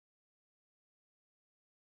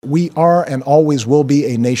We are and always will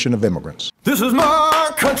be a nation of immigrants. This is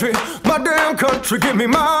my country, my damn country. Give me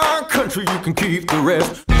my country, you can keep the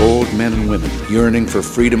rest. Bold men and women yearning for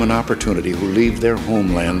freedom and opportunity who leave their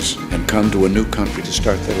homelands and come to a new country to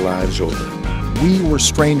start their lives over. We were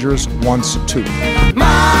strangers once too.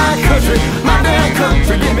 My country, my damn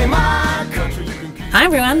country. Give me my country, you can keep. Hi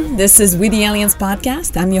everyone, this is We the Aliens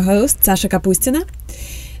podcast. I'm your host, Sasha Kapustina.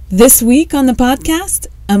 This week on the podcast,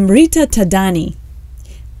 Amrita Thadani.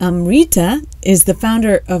 Amrita is the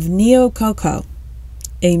founder of Neo Coco,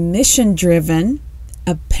 a mission-driven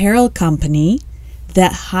apparel company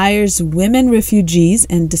that hires women refugees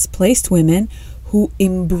and displaced women who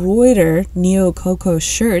embroider Neo Coco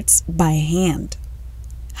shirts by hand.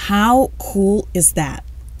 How cool is that?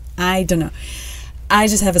 I don't know. I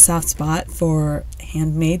just have a soft spot for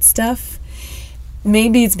handmade stuff.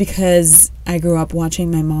 Maybe it's because I grew up watching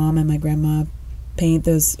my mom and my grandma paint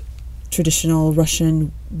those traditional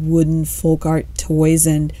Russian wooden folk art toys,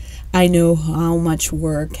 and I know how much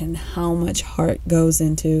work and how much heart goes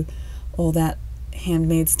into all that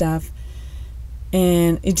handmade stuff,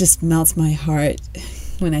 and it just melts my heart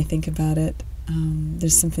when I think about it.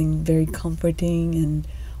 There's something very comforting and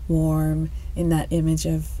warm in that image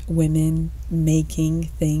of women making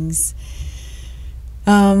things.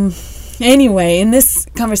 Anyway, in this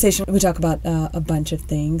conversation, we talk about a bunch of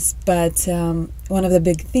things, but one of the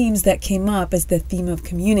big themes that came up is the theme of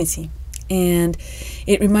community. And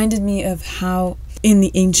it reminded me of how in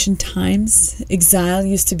the ancient times, exile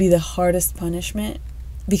used to be the hardest punishment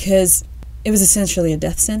because it was essentially a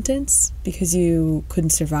death sentence because you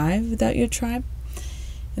couldn't survive without your tribe.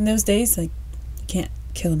 In those days, like, you can't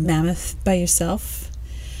kill a mammoth by yourself.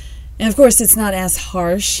 And of course, it's not as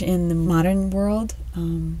harsh in the modern world.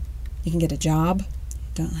 You can get a job.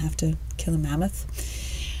 You don't have to kill a mammoth.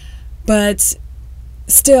 But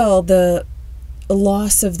still, the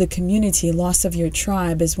loss of the community, loss of your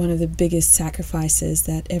tribe is one of the biggest sacrifices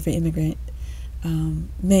that every immigrant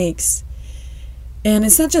makes. And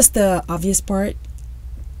it's not just the obvious part.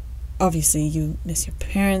 Obviously, you miss your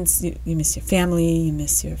parents, you miss your family, you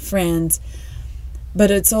miss your friends. But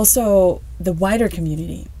it's also the wider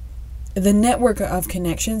community, the network of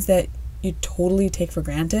connections that you totally take for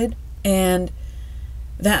granted. And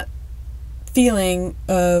that feeling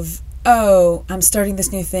of, oh, I'm starting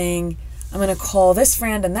this new thing, I'm going to call this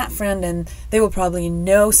friend and that friend, and they will probably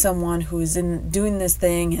know someone who's doing this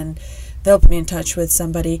thing, and they'll put me in touch with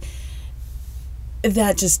somebody.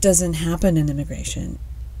 That just doesn't happen in immigration.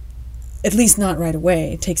 At least not right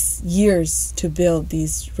away. It takes years to build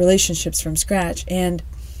these relationships from scratch. And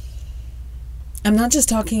I'm not just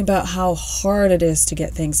talking about how hard it is to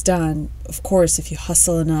get things done. Of course, if you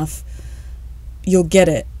hustle enough, you'll get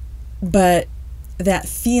it. But that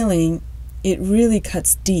feeling, it really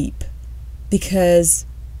cuts deep, because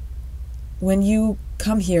when you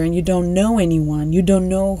come here and you don't know anyone, you don't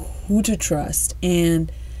know who to trust,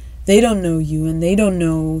 and they don't know you, and they don't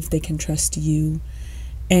know if they can trust you.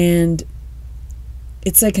 And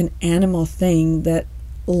it's like an animal thing, that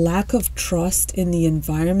lack of trust in the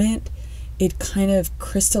environment, it kind of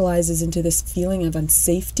crystallizes into this feeling of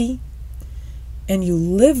unsafety, and you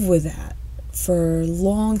live with that for a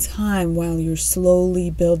long time while you're slowly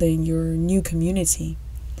building your new community.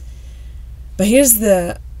 But here's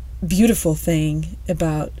the beautiful thing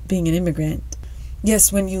about being an immigrant.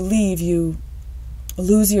 Yes, when you leave, you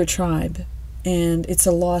lose your tribe, and it's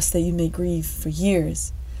a loss that you may grieve for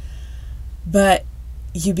years. But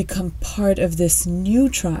you become part of this new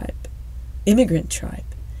tribe, immigrant tribe.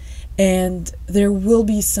 And there will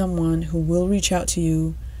be someone who will reach out to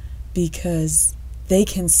you because they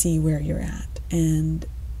can see where you're at and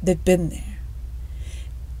they've been there.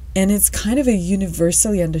 And it's kind of a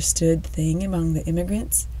universally understood thing among the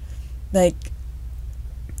immigrants. Like,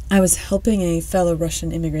 I was helping a fellow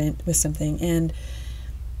Russian immigrant with something, and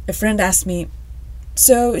a friend asked me,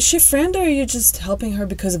 so is she a friend, or are you just helping her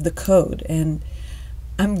because of the code? And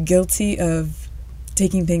I'm guilty of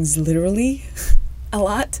taking things literally a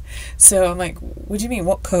lot. So I'm like, what do you mean?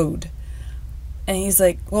 What code? And he's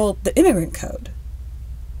like, well, the immigrant code.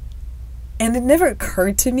 And it never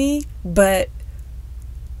occurred to me, but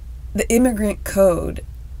the immigrant code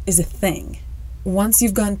is a thing. Once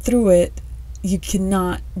you've gone through it, you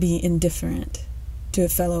cannot be indifferent to a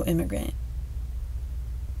fellow immigrant.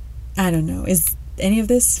 I don't know. Is any of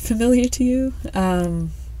this familiar to you?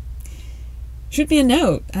 Shoot me a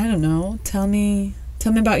note. I don't know. Tell me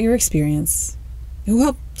about your experience. Who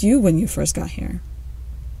helped you when you first got here?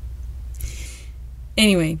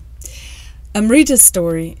 Anyway, Amrita's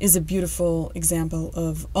story is a beautiful example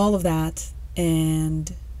of all of that,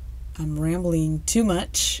 and I'm rambling too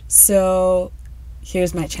much, so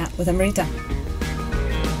here's my chat with Amrita.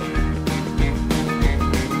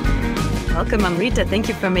 Welcome, Amrita. Thank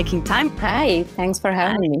you for making time. Hi, thanks for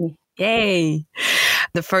having me. Yay.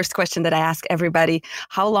 The first question that I ask everybody,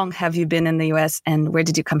 how long have you been in the US and where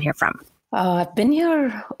did you come here from? I've been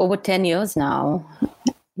here over 10 years now.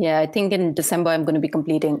 Yeah, I think in December I'm going to be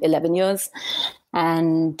completing 11 years.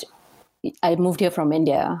 And I moved here from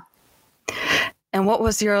India. And what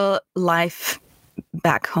was your life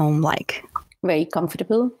back home like? Very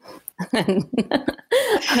comfortable.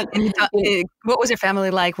 What was your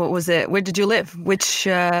family like? What was it? Where did you live? Which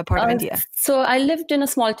part of India? So I lived in a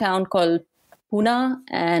small town called Pune,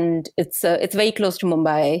 and it's very close to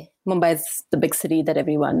Mumbai. Mumbai is the big city that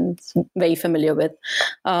everyone's very familiar with.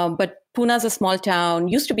 But Pune is a small town,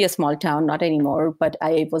 used to be a small town, not anymore, but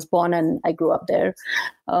I was born and I grew up there.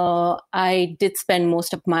 I did spend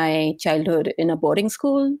most of my childhood in a boarding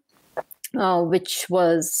school, which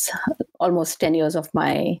was almost 10 years of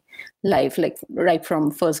my life, like right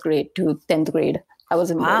from first grade to 10th grade. I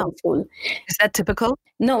was in boarding school. Is that typical?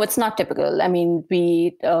 No, it's not typical. I mean,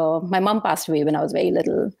 my mom passed away when I was very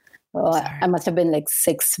little. I must have been like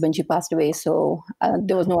 6 when she passed away. So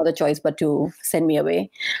there was no other choice but to send me away.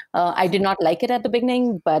 I did not like it at the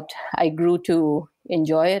beginning, but I grew to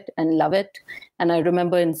enjoy it and love it. And I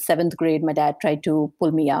remember in 7th grade, my dad tried to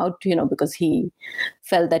pull me out, because he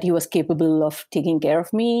felt that he was capable of taking care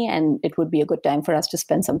of me and it would be a good time for us to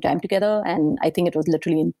spend some time together. And I think it was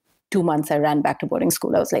literally in 2 months, I ran back to boarding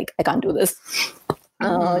school. I was like, I can't do this.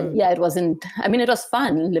 It was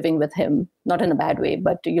fun living with him, not in a bad way,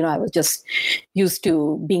 but, I was just used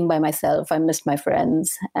to being by myself. I missed my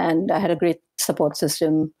friends and I had a great support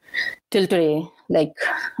system till today. Like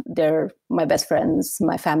they're my best friends,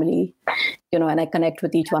 my family, and I connect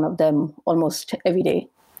with each one of them almost every day.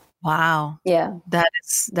 Wow. Yeah.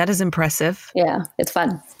 That is impressive. Yeah, it's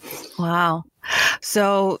fun. Wow.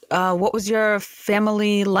 So what was your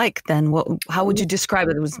family like then? How would you describe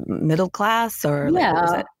it? It was middle class or what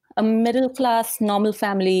was it? A middle class, normal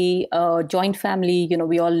family, joint family.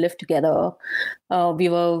 We all lived together.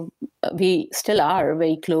 We still are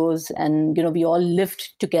very close, and we all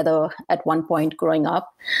lived together at one point growing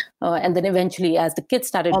up, and then eventually, as the kids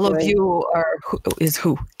started, all of you is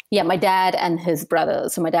who? Yeah, my dad and his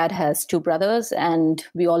brothers. So my dad has 2 brothers, and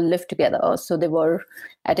we all lived together. So there were,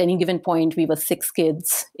 at any given point, we were 6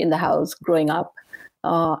 kids in the house growing up.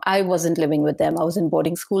 I wasn't living with them. I was in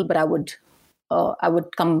boarding school, but I would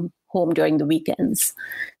come home during the weekends.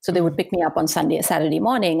 So they would pick me up on Saturday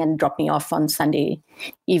morning and drop me off on Sunday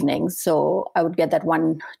evenings. So I would get that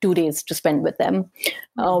 1-2 days to spend with them,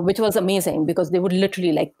 which was amazing because they would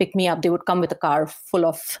literally pick me up. They would come with a car full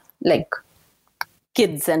of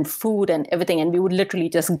kids and food and everything, and we would literally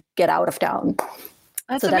just get out of town.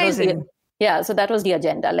 That's amazing. So that was the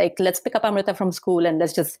agenda. Let's pick up Amrita from school and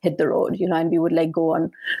let's just hit the road, and we would go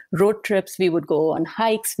on road trips. We would go on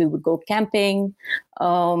hikes. We would go camping.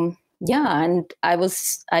 And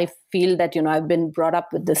I feel that, I've been brought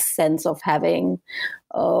up with this sense of having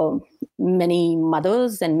many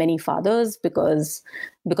mothers and many fathers because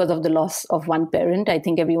of the loss of one parent. I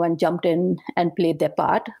think everyone jumped in and played their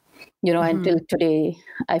part. Until today,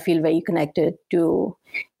 I feel very connected to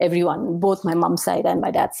everyone, both my mom's side and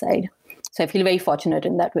my dad's side. So I feel very fortunate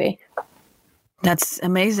in that way. That's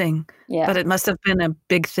amazing. Yeah. But it must have been a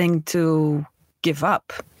big thing to give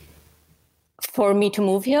up. For me to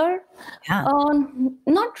move here? Yeah.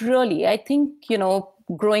 Not really. I think,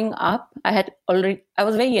 growing up, I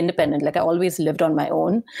was very independent. I always lived on my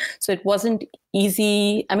own. So it wasn't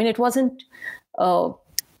easy. I mean, it wasn't,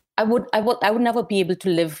 I would never be able to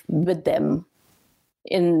live with them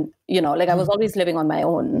I was always living on my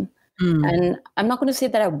own. And I'm not going to say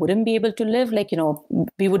that I wouldn't be able to live.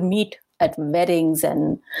 We would meet at weddings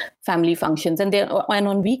and family functions and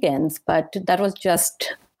on weekends, but that was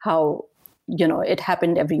just how, it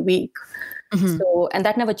happened every week. So, and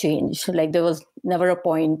that never changed. There was never a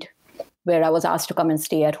point where I was asked to come and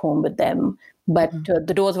stay at home with them, but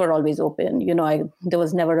the doors were always open. There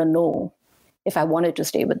was never a no if I wanted to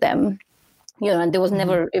stay with them. And there was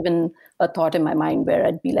never even a thought in my mind where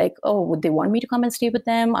I'd be like, oh, would they want me to come and stay with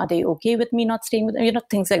them? Are they okay with me not staying with them?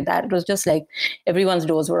 Things like that. It was just everyone's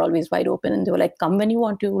doors were always wide open. And they were like, come when you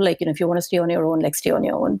want to. If you want to stay on your own, stay on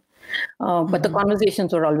your own. But the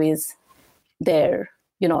conversations were always there,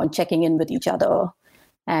 and checking in with each other.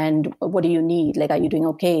 And what do you need? Are you doing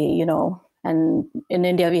okay? And in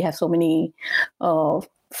India, we have so many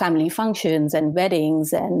family functions and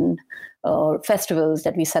weddings and festivals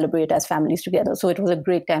that we celebrate as families together. So it was a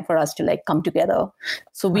great time for us to come together.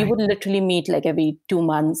 So we would literally meet every 2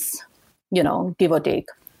 months, give or take.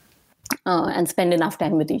 and spend enough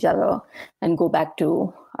time with each other and go back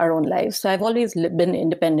to our own lives. So I've always been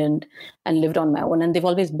independent and lived on my own, and they've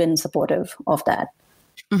always been supportive of that.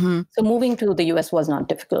 Mm-hmm. So moving to the US was not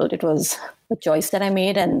difficult. It was a choice that I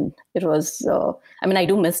made, and it was, I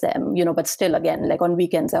do miss them, but still, again, like on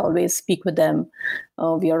weekends, I always speak with them.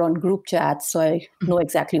 We are on group chats, so I know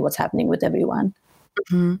exactly what's happening with everyone.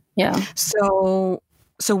 Mm-hmm. Yeah. So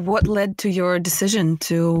what led to your decision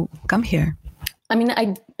to come here?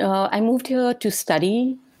 I moved here to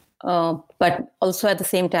study, but also at the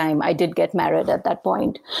same time, I did get married at that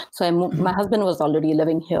point. So my husband was already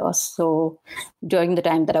living here. So during the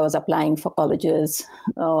time that I was applying for colleges,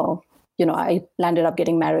 I landed up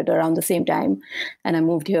getting married around the same time, and I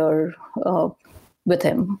moved here with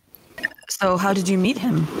him. So how did you meet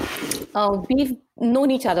him? We've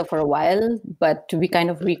known each other for a while, but we kind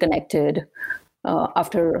of reconnected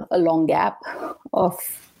after a long gap of,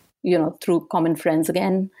 through common friends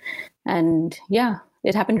again. And yeah,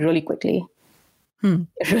 it happened really quickly.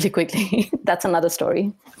 Really quickly. That's another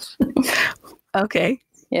story. Okay.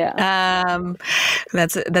 Yeah.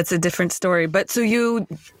 That's a different story. But so you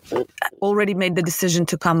already made the decision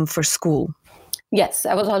to come for school? Yes,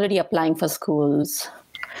 I was already applying for schools.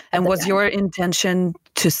 And was your intention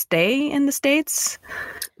to stay in the States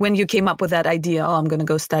when you came up with that idea? Oh, I'm going to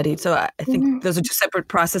go study. So I think those are two separate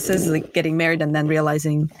processes, like getting married and then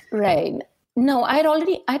realizing. Right. No,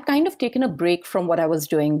 I'd kind of taken a break from what I was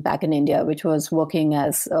doing back in India, which was working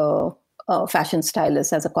as a fashion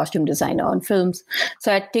stylist, as a costume designer on films.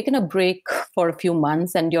 So I'd taken a break for a few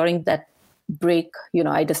months. And during that break,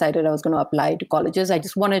 I decided I was going to apply to colleges. I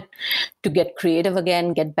just wanted to get creative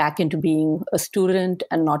again, get back into being a student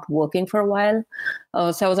and not working for a while.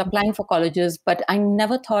 So I was applying for colleges, but I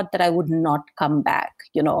never thought that I would not come back.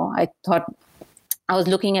 I thought I was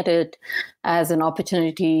looking at it as an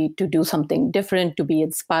opportunity to do something different, to be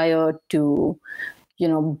inspired, to,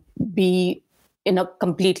 be in a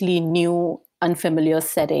completely new, unfamiliar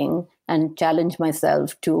setting and challenge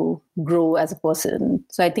myself to grow as a person.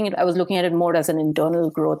 So I think I was looking at it more as an internal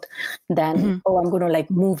growth than, I'm going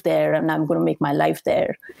to move there and I'm going to make my life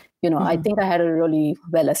there. I think I had a really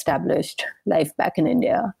well-established life back in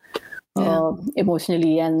India,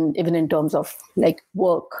 emotionally and even in terms of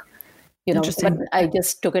work. But I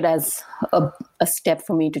just took it as a step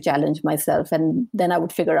for me to challenge myself, and then I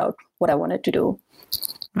would figure out what I wanted to do.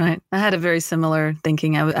 Right. I had a very similar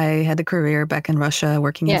thinking. I had a career back in Russia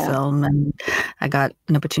working in film, and I got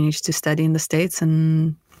an opportunity to study in the States,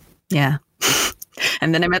 and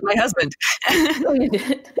and then I met my husband. Oh, you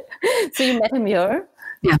did? So you met him here?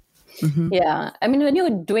 Yeah. Mm-hmm. Yeah. When you're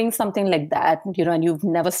doing something like that, and you've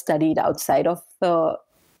never studied outside of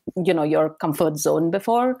your comfort zone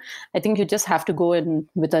before, I think you just have to go in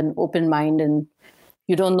with an open mind, and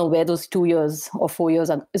you don't know where those 2 years or 4 years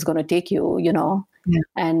is going to take you, Yeah.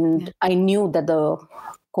 And I knew that the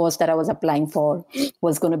course that I was applying for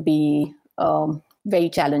was going to be very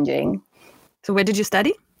challenging. So where did you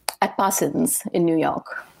study? At Parsons in New York.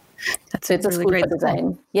 It's a really school great for design.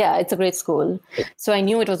 School. Yeah, it's a great school. So I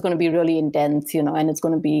knew it was going to be really intense, and it's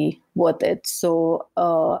going to be worth it. So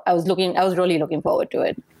I was really looking forward to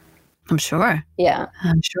it. I'm sure. Yeah.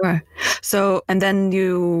 I'm sure. So, and then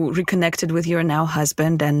you reconnected with your now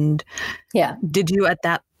husband, and did you at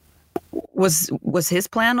that, was his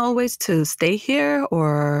plan always to stay here,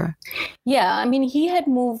 or? Yeah, he had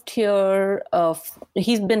moved here.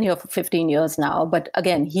 He's been here for 15 years now, but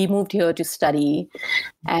again, he moved here to study.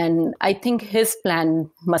 And I think his plan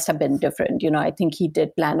must have been different. I think he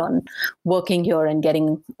did plan on working here and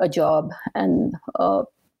getting a job and,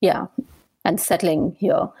 and settling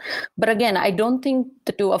here. But again, I don't think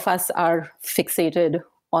the two of us are fixated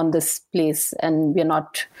on this place, and we're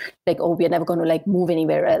not we're never going to move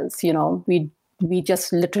anywhere else. We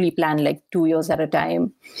just literally plan 2 years at a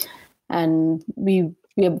time, and we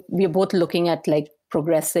are both looking at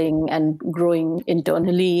progressing and growing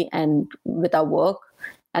internally and with our work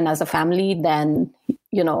and as a family. Then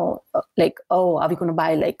are we going to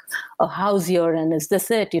buy a house here, and is this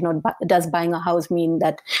it? Does buying a house mean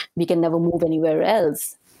that we can never move anywhere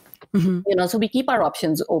else? Mm-hmm. So we keep our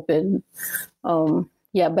options open.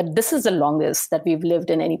 But this is the longest that we've lived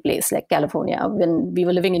in any place like California. When we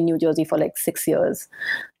were living in New Jersey for 6 years,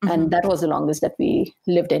 and that was the longest that we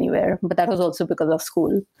lived anywhere. But that was also because of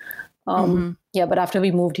school. But after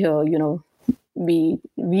we moved here, we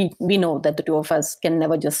know that the two of us can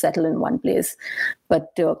never just settle in one place.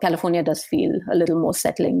 But California does feel a little more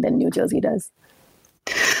settling than New Jersey does.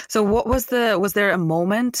 So was there a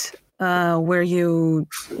moment where you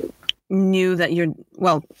knew that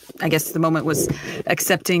I guess the moment was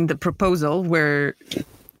accepting the proposal where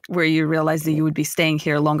where you realized that you would be staying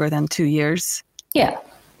here longer than 2 years. Yeah.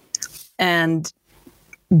 And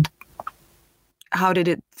how did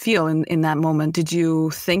it feel in that moment? Did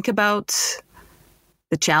you think about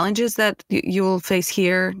the challenges that you will face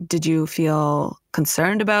here? Did you feel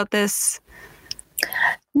concerned about this?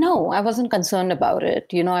 No, I wasn't concerned about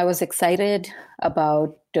it. I was excited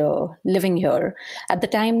about living here. At the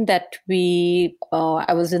time that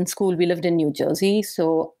I was in school, we lived in New Jersey.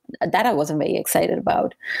 So that I wasn't very excited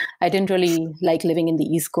about. I didn't really like living in the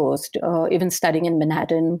East Coast. Even studying in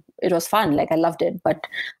Manhattan, it was fun. Like I loved it, but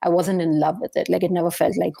I wasn't in love with it. Like it never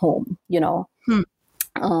felt like home,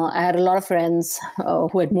 I had a lot of friends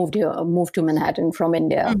who had moved to Manhattan from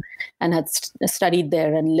India and had studied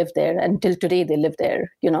there and lived there. Until today, they live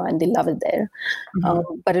there, and they love it there.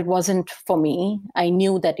 But it wasn't for me. I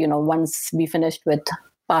knew that, once we finished with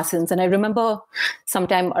Parsons, and I remember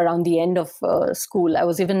sometime around the end of school, I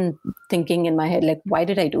was even thinking in my head, like, why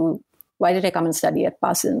did I come and study at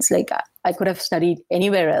Parsons? Like, I could have studied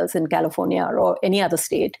anywhere else in California or any other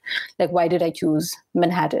state. Like, why did I choose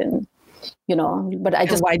Manhattan? But I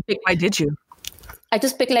just why did you? I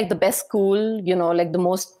just picked like the best school, like the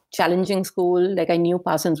most challenging school. Like I knew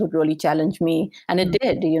Parsons would really challenge me, and it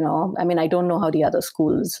did. I mean, I don't know how the other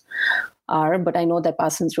schools are, but I know that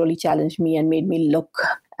Parsons really challenged me and made me look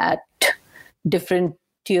at different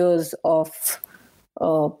tiers of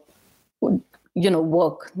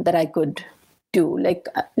work that I could do, like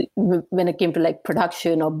when it came to like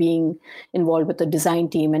production or being involved with a design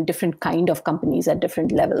team and different kind of companies at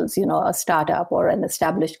different levels, a startup or an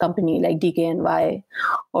established company like DKNY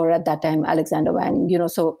or at that time Alexander Wang,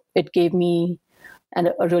 so it gave me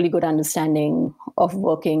a really good understanding of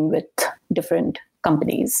working with different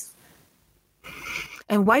companies.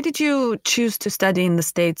 And why did you choose to study in the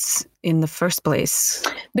States in the first place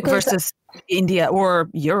versus India or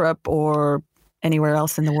Europe or anywhere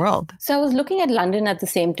else in the world? So I was looking at London at the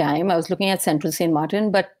same time. I was looking at Central St. Martin,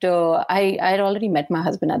 but I had already met my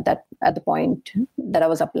husband at the point that I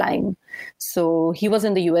was applying. So he was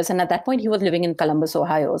in the US, and at that point he was living in Columbus,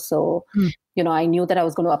 Ohio. So, I knew that I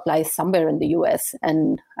was going to apply somewhere in the US,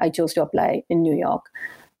 and I chose to apply in New York.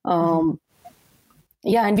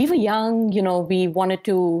 Yeah, and we were young, we wanted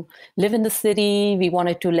to live in the city. We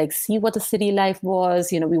wanted to like see what the city life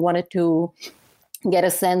was. We wanted to get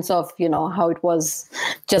a sense of, how it was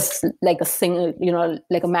just like a single,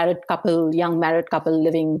 like a young married couple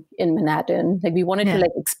living in Manhattan. Like we wanted to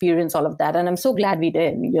like experience all of that. And I'm so glad we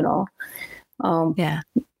did, Yeah.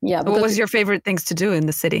 Yeah. What was your favorite things to do in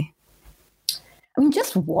the city? I mean,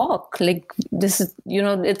 just walk. Like this is,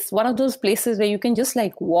 it's one of those places where you can just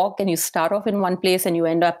like walk and you start off in one place and you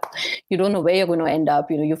end up, you don't know where you're going to end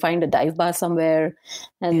up. You find a dive bar somewhere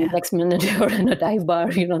and next minute you're in a dive bar,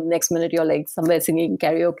 next minute you're like somewhere singing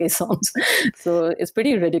karaoke songs. So it's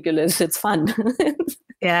pretty ridiculous. It's fun.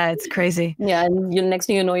 Yeah, it's crazy. Yeah. And next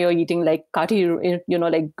thing you know, you're eating like kati,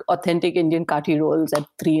 like authentic Indian kati rolls at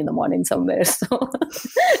 3 a.m. somewhere. So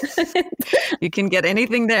you can get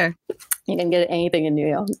anything there. You can get anything in New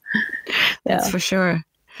York. That's for sure.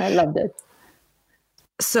 I loved it.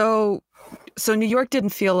 So New York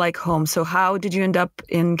didn't feel like home. So how did you end up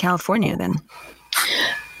in California then?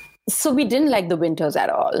 So we didn't like the winters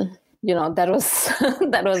at all.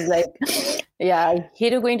 That was like, I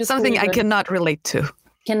hated going to something school. I cannot relate to.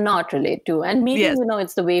 And maybe,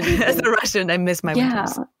 it's the way we... As a Russian, I miss my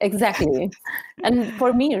winters. Yeah, exactly. And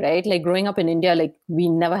for me, right, like growing up in India, like we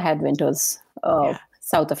never had winters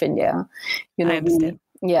south of India. I understand.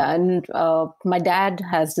 And my dad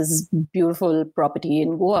has this beautiful property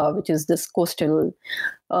in Goa, which is this coastal,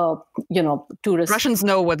 tourist. Russians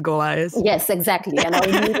know what Goa is. Yes, exactly. And I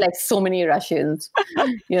would meet like so many Russians,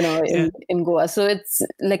 in Goa. So it's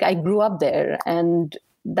like I grew up there, and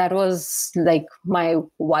that was like my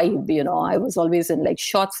vibe. I was always in like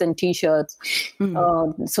shorts and t-shirts.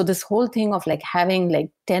 So this whole thing of like having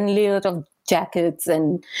like 10 layers of jackets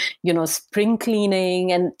and, spring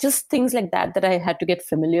cleaning and just things like that I had to get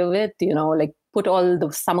familiar with, like put all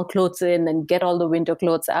the summer clothes in and get all the winter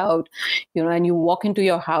clothes out, and you walk into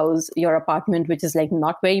your house, your apartment, which is like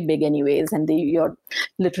not very big anyways. And you're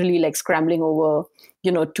literally like scrambling over,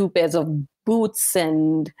 2 pairs of boots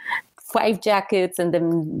and 5 jackets. And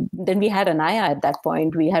then we had Anaya at that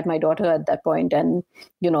point. We had my daughter at that point, and,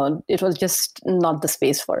 it was just not the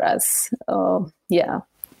space for us.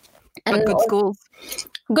 And good schools.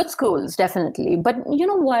 Good schools, definitely. But you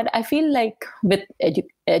know what? I feel like with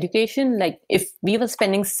education, like if we were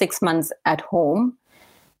spending 6 months at home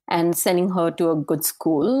and sending her to a good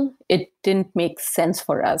school, it didn't make sense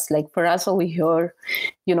for us. Like for us over here,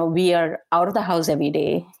 we are out of the house every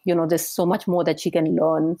day. There's so much more that she can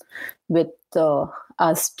learn with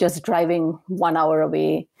us just driving 1 hour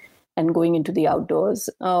away and going into the outdoors.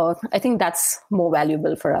 I think that's more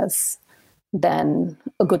valuable for us than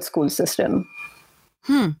a good school system.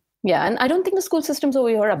 Yeah, and I don't think the school systems over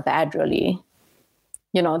here are bad, really.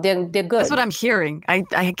 They're good. That's what I'm hearing.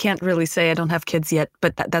 I can't really say I don't have kids yet,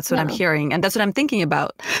 but that's what I'm hearing. And that's what I'm thinking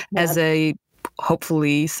about as a,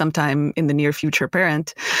 hopefully sometime in the near future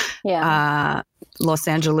parent. Yeah. Los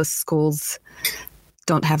Angeles schools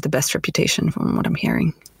don't have the best reputation from what I'm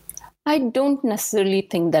hearing. I don't necessarily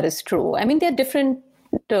think that is true. I mean, they're different,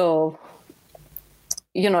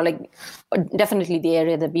 definitely the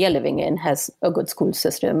area that we are living in has a good school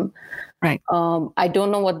system. Right. I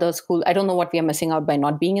don't know what we are missing out by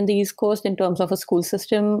not being in the East Coast in terms of a school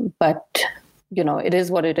system, but it is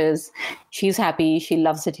what it is. She's happy. She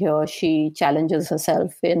loves it here. She challenges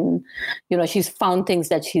herself in, she's found things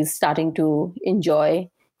that she's starting to enjoy.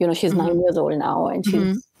 She's 9 years old now, and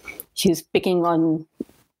she's picking on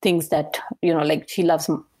things that, like she loves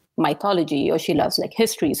mythology or she loves like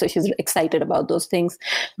history. So she's excited about those things.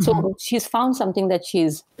 So she's found something that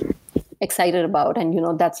she's excited about.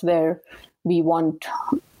 And, that's where we want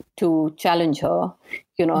to challenge her,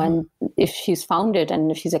 and if she's found it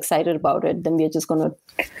and if she's excited about it, then we're just going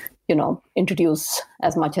to, introduce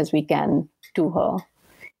as much as we can to her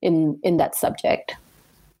in that subject.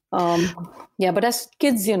 But as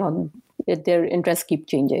kids, their interests keep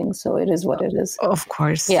changing. So it is what it is. Of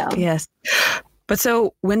course. Yeah. Yes. But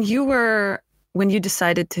so when you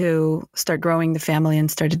decided to start growing the family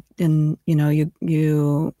and started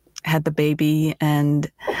you had the baby,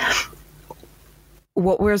 and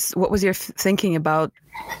what was your thinking about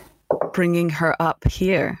bringing her up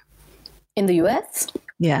here in the US?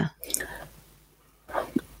 Yeah.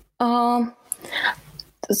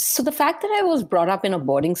 So the fact that I was brought up in a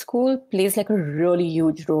boarding school plays like a really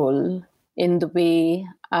huge role in the way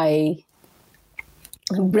I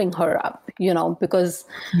bring her up, because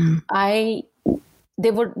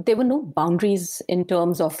there were no boundaries in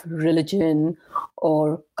terms of religion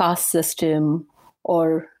or caste system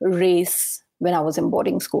or race when I was in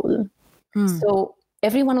boarding school. So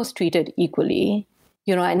everyone was treated equally,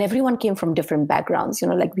 and everyone came from different backgrounds.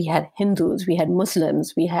 Like we had Hindus, we had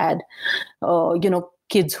Muslims, we had,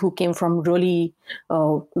 kids who came from really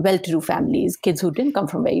well-to-do families, kids who didn't come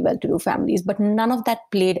from very well-to-do families, but none of that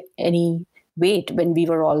played any weight when we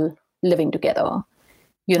were all living together.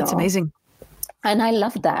 That's amazing. And I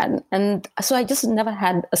love that. And so I just never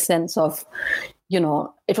had a sense of,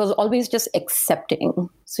 it was always just accepting.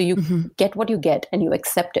 So you get what you get and you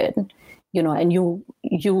accept it, and you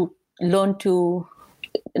learn to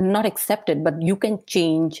not accept it, but you can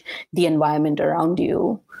change the environment around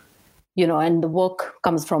you. And the work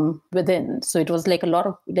comes from within. So it was like a lot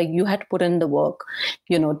of, like, you had to put in the work,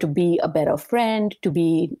 to be a better friend, to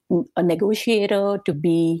be a negotiator, to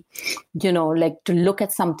be, to look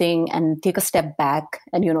at something and take a step back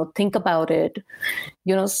and, think about it,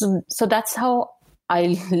 so that's how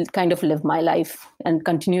I kind of live my life and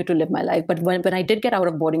continue to live my life. But when I did get out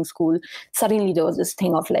of boarding school, suddenly there was this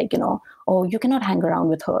thing of like, oh, you cannot hang around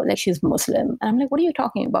with her. Like, she's Muslim. And I'm like, what are you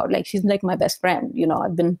talking about? Like, she's like my best friend.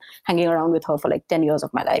 I've been hanging around with her for like 10 years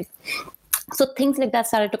of my life. So things like that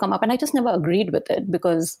started to come up, and I just never agreed with it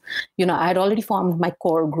because, I had already formed my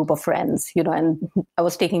core group of friends, and I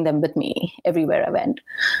was taking them with me everywhere I went.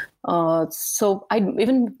 So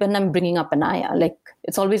even when I'm bringing up Anaya, like,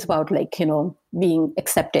 it's always about like, being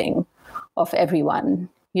accepting of everyone,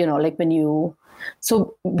 like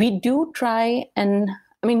so we do try. And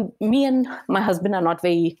I mean, me and my husband are not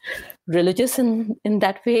very religious in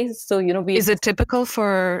that way. So, is it typical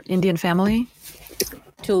for Indian family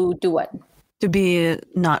to do what? To be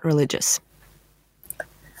not religious?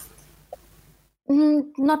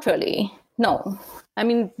 Not really. No. I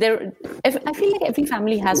mean, I feel like every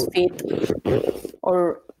family has faith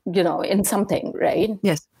or, in something, right?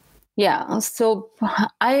 Yes. Yeah. So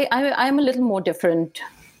I'm a little more different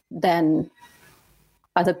than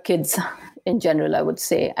other kids in general, I would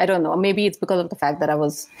say. I don't know. Maybe it's because of the fact that I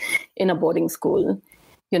was in a boarding school,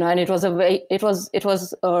 and it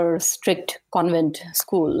was a strict convent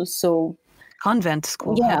school. So convent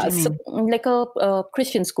school? Yeah, so like a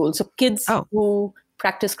Christian school. So kids who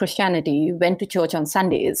practice Christianity went to church on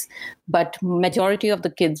Sundays, but majority of the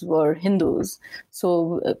kids were Hindus.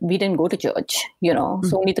 So we didn't go to church,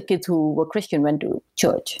 So only the kids who were Christian went to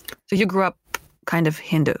church. So you grew up kind of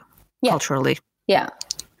Hindu culturally? Yeah.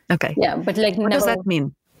 Okay. Yeah, but like what does that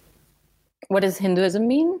mean? What does Hinduism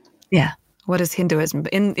mean? Yeah. What is Hinduism?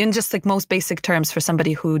 In just like most basic terms for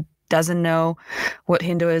somebody who doesn't know what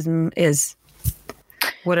Hinduism is.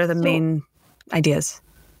 What are the main ideas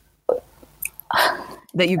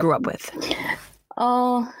that you grew up with?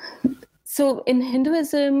 So in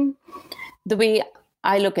Hinduism, the way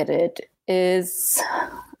I look at it is,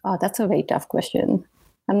 that's a very tough question.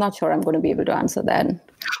 I'm not sure I'm going to be able to answer that.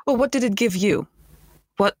 Well, what did it give you?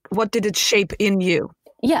 What did it shape in you?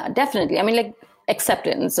 Yeah, definitely. I mean, like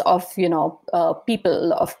acceptance of,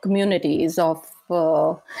 people, of communities, of,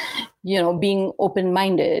 being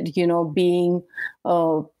open-minded, being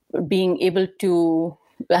able to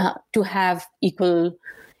have equal,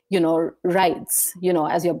 rights,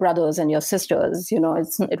 as your brothers and your sisters.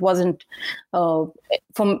 It wasn't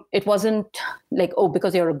like, oh,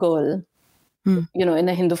 because you're a girl, in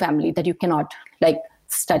a Hindu family that you cannot like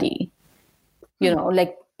study.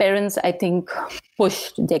 Like parents, I think,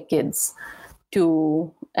 pushed their kids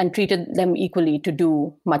and treated them equally to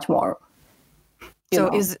do much more. So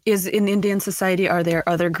is in Indian society, are there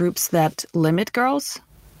other groups that limit girls?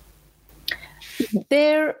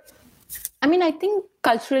 I think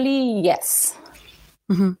culturally, yes.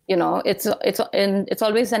 Mm-hmm. It's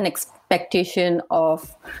always an expectation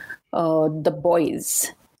of the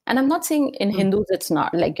boys. And I'm not saying in Hindus it's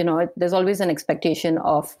not, like, there's always an expectation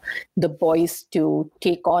of the boys to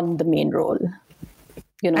take on the main role.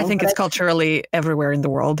 I think it's culturally everywhere in the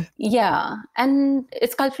world. Yeah. And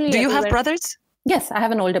it's culturally Do you everywhere. have brothers? Yes, I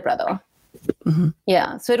have an older brother. Mm-hmm.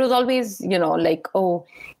 Yeah. So it was always, like, oh,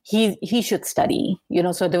 he should study,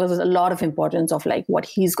 so there was a lot of importance of like what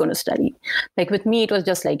he's going to study. Like with me, it was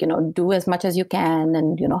just like, do as much as you can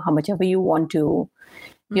and, how much ever you want to,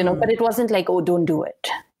 but it wasn't like, oh, don't do it,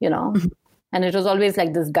 Mm-hmm. And it was always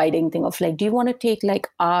like this guiding thing of like, do you want to take like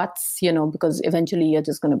arts, because eventually you're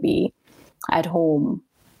just going to be at home.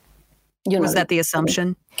 Was that the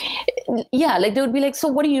assumption? Yeah, like they would be like, so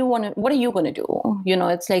what are you going to do?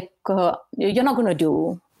 It's like, you're not going to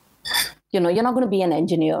do, you're not going to be an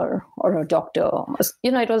engineer or a doctor.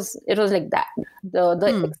 It was like that.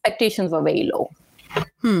 The expectations were very low.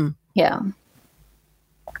 Yeah.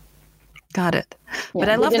 Got it. Yeah, but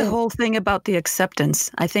I love the whole thing about the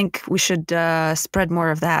acceptance. I think we should spread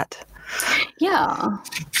more of that. Yeah.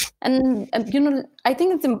 And I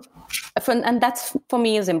think and that's for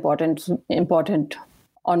me is important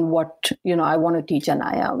on what, I want to teach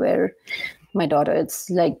Anaya, where my daughter, it's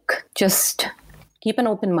like, just keep an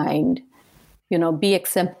open mind, be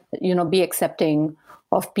accepting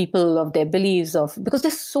of people, of their beliefs, because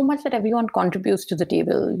there's so much that everyone contributes to the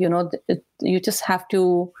table, you just have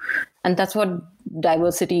to, and that's what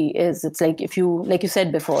diversity is. It's like, if you, like you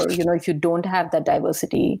said before, if you don't have that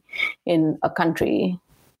diversity in a country,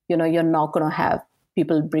 you're not going to have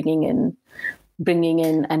people bringing in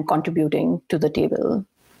and contributing to the table.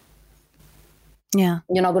 Yeah.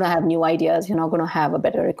 You're not going to have new ideas. You're not going to have a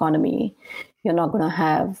better economy. You're not going to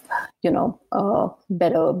have,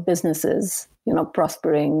 better businesses,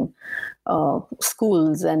 prospering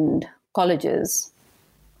schools and colleges.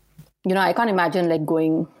 I can't imagine like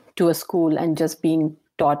going to a school and just being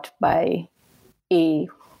taught by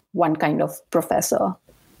one kind of professor.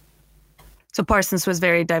 So Parsons was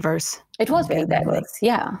very diverse. It was very diverse,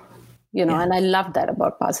 yeah. And I loved that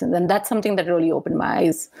about Parsons. And that's something that really opened my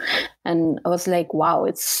eyes. And I was like, wow,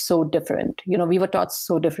 it's so different. We were taught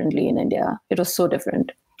so differently in India. It was so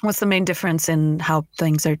different. What's the main difference in how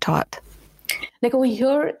things are taught? Like over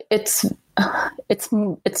here, it's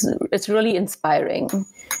really inspiring,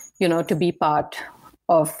 to be part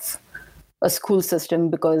of a school system,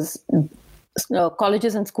 because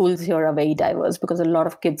colleges and schools here are very diverse, because a lot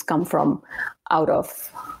of kids come from out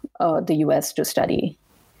of the US to study.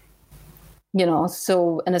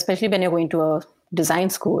 So, and especially when you're going to a design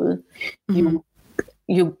school, mm-hmm.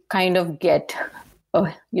 you kind of get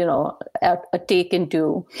a take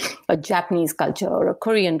into a Japanese culture or a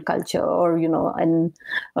Korean culture or, and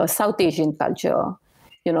a South Asian culture.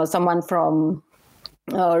 Someone from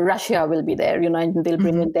Russia will be there, and they'll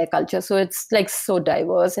bring in their culture. So it's like so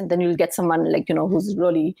diverse. And then you'll get someone like, who's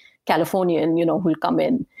really Californian, who'll come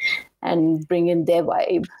in and bring in their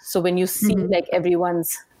vibe. So when you see like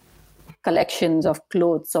everyone's collections of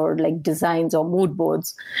clothes or like designs or mood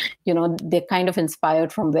boards, they're kind of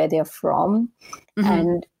inspired from where they're from,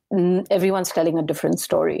 and everyone's telling a different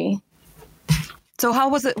story. So how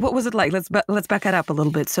was it? What was it like? Let's back it up a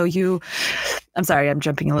little bit. So I'm sorry, I'm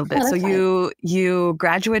jumping a little bit. So you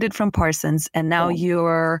graduated from Parsons, and now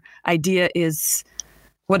your idea is,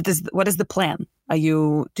 what is the plan? Do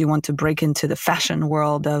you want to break into the fashion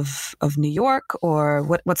world of New York, or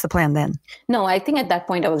what's the plan then? No, I think at that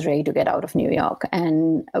point I was ready to get out of New York,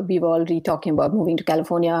 and we were already talking about moving to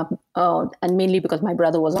California, and mainly because my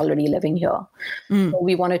brother was already living here. So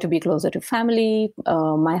we wanted to be closer to family.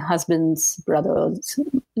 My husband's brothers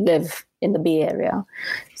live in the Bay Area,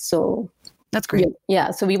 so That's great.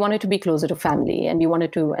 Yeah. So we wanted to be closer to family, and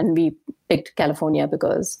we picked California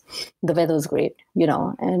because the weather's great,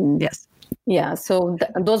 and Yes. yeah. So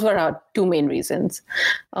those were our two main reasons.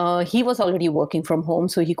 He was already working from home,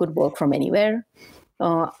 so he could work from anywhere.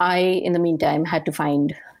 I, in the meantime, had to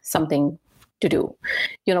find something to do,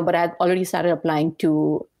 but I had already started applying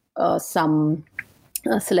to some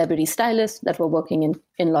celebrity stylists that were working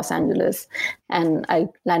in Los Angeles. And I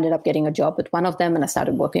landed up getting a job with one of them, and I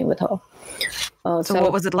started working with her. So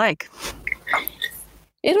what was it like?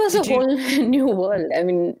 It was a whole new world. I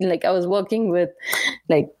mean, like, I was working with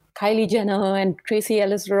like Kylie Jenner and Tracy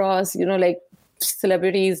Ellis Ross, like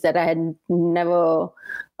celebrities that I had never,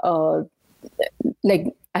 I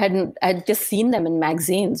had just seen them in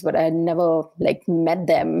magazines, but I had never like met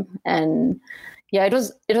them. And yeah, it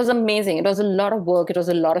was amazing. It was a lot of work. It was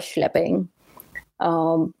a lot of schlepping.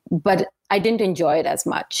 But I didn't enjoy it as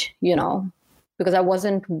much, because I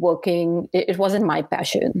wasn't working. It wasn't my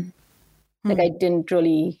passion. Like, I didn't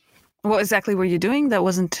really. What exactly were you doing that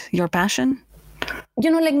wasn't your passion?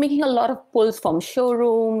 Like making a lot of pulls from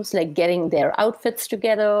showrooms, like getting their outfits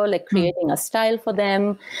together, like creating a style for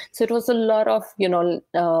them. So it was a lot of,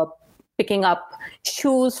 picking up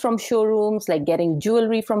shoes from showrooms, like getting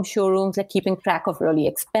jewelry from showrooms, like keeping track of really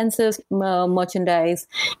expensive merchandise,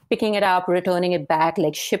 picking it up, returning it back,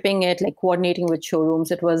 like shipping it, like coordinating with showrooms.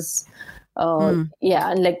 It was, and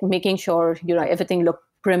like making sure, everything looked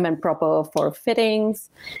prim and proper for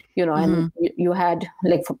fittings, and you had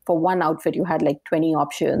like for one outfit, you had like 20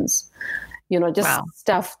 options, just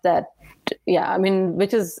stuff that,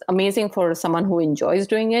 which is amazing for someone who enjoys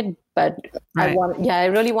doing it. But right. I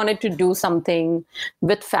really wanted to do something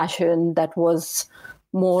with fashion that was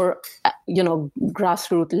more,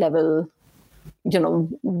 grassroots level,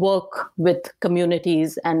 work with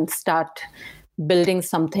communities and start building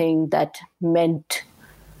something that meant,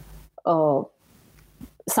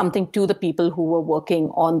 something to the people who were working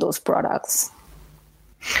on those products.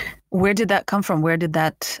 Where did that come from? Where did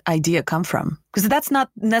that idea come from? Because that's not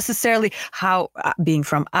necessarily how, being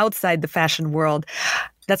from outside the fashion world,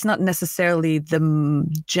 that's not necessarily the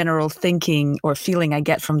general thinking or feeling I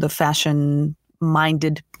get from the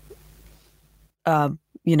fashion-minded,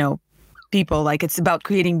 people. Like, it's about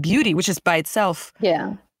creating beauty, which is by itself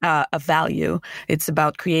a value. It's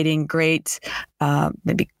about creating great,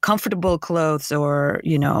 maybe comfortable clothes or,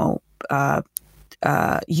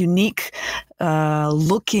 unique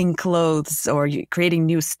looking clothes or creating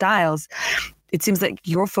new styles. It seems like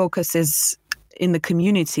your focus is in the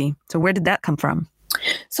community. So where did that come from?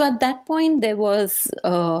 So at that point, there was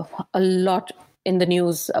a lot in the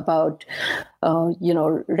news about,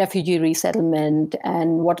 refugee resettlement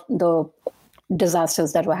and what the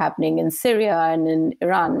disasters that were happening in Syria and in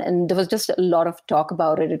Iran. And there was just a lot of talk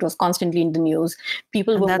about it. It was constantly in the news.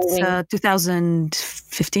 People were moving. That's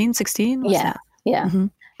 2015, 16? Yeah. Mm-hmm.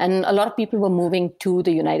 And a lot of people were moving to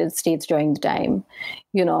the United States during the time,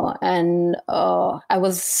 and I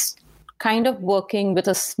was kind of working with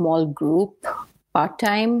a small group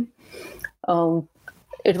part-time.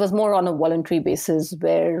 It was more on a voluntary basis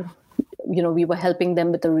where, we were helping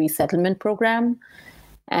them with the resettlement program.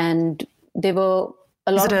 And they were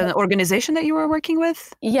a lot. Is it an organization that you were working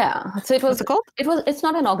with? Yeah. So it was. What's it called? It's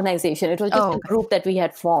not an organization. It was just a group that we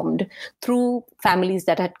had formed through families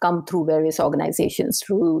that had come through various organizations,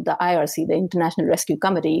 through the IRC, the International Rescue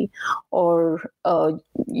Committee, or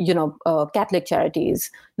Catholic charities,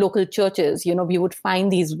 local churches. We would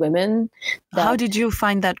find these women. How did you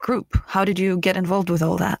find that group? How did you get involved with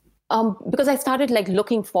all that? Because I started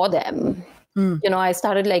looking for them. I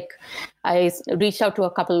started I reached out to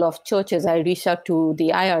a couple of churches. I reached out to the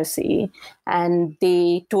IRC, and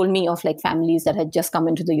they told me of families that had just come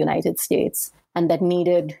into the United States and that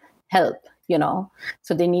needed help,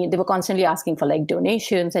 So they were constantly asking for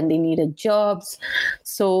donations, and they needed jobs.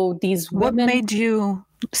 So these women. What made you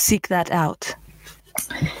seek that out?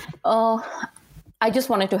 I just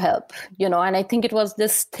wanted to help, and I think it was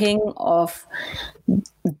this thing of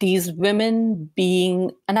these women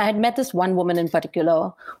being, and I had met this one woman in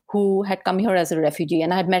particular who had come here as a refugee,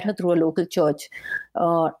 and I had met her through a local church.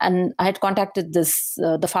 And I had contacted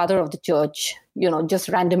the father of the church, just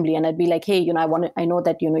randomly. And I'd be like, hey, I know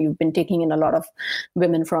that, you've been taking in a lot of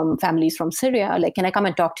women from families from Syria. Can I come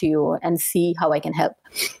and talk to you and see how I can help?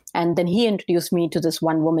 And then he introduced me to this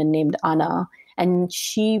one woman named Anna. And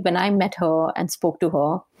when I met her and spoke to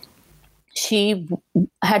her, she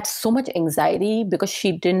had so much anxiety because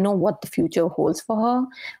she didn't know what the future holds for her.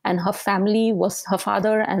 And her family her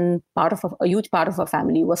father and a huge part of her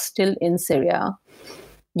family was still in Syria,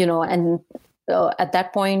 and at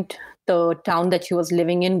that point, the town that she was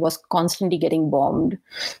living in was constantly getting bombed.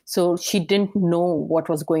 So she didn't know what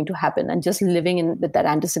was going to happen. And just living in with that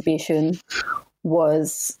anticipation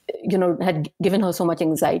was, had given her so much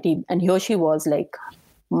anxiety. And here she was like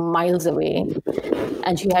miles away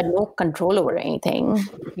and she had no control over anything,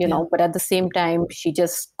 but at the same time, she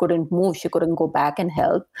just couldn't move. She couldn't go back and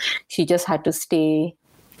help. She just had to stay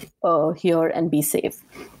here and be safe.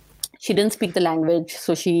 She didn't speak the language,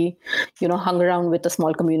 so she, hung around with a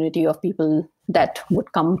small community of people that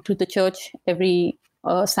would come to the church every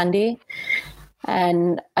Sunday.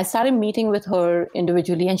 And I started meeting with her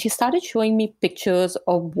individually, and she started showing me pictures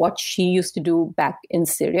of what she used to do back in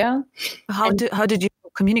Syria. How did you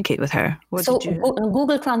communicate with her?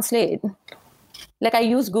 Google Translate. Like I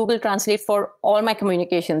use Google Translate for all my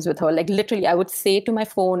communications with her. Like literally, I would say to my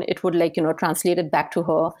phone, it would translate it back to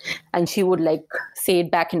her, and she would say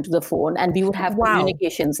it back into the phone, and we would have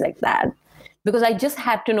communications like that. Because I just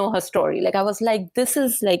had to know her story. Like I was like, this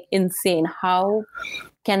is insane. How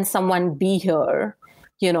can someone be here,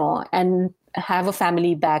 and have a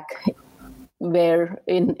family back where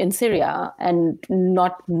in Syria and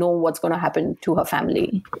not know what's going to happen to her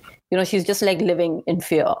family? She's just living in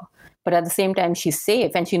fear. But at the same time, she's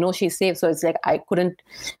safe and she knows she's safe. So it's I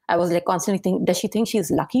was constantly thinking, does she think she's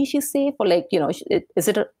lucky she's safe? Or is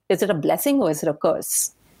it a blessing or is it a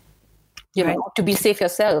curse? To be safe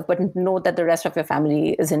yourself, but know that the rest of your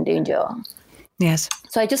family is in danger. Yes.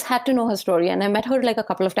 So I just had to know her story. And I met her a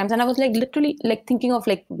couple of times and I was literally thinking of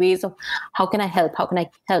ways of how can I help? How can I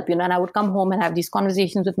help? And I would come home and have these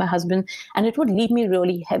conversations with my husband and it would leave me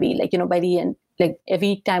really heavy. By the end,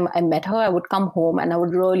 every time I met her, I would come home and I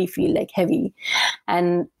would really feel heavy.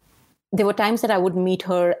 And there were times that I would meet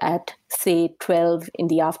her at, say, 12 in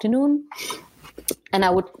the afternoon. And I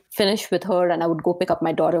would finish with her and I would go pick up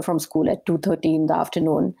my daughter from school at 2:30 in the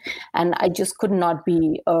afternoon. And I just could not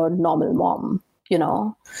be a normal mom,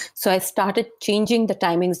 So I started changing the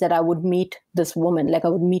timings that I would meet this woman. I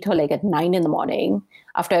would meet her at 9 in the morning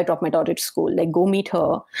after I dropped my daughter to school, go meet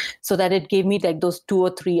her, so that it gave me those 2 or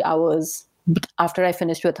 3 hours after I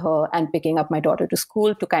finished with her and picking up my daughter to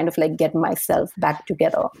school to kind of get myself back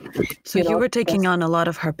together. So you were taking on a lot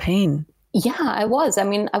of her pain. Yeah, I was. I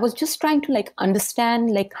mean, I was just trying to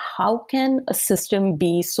understand how can a system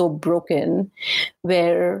be so broken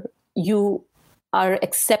where you are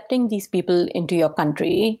accepting these people into your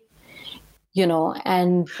country,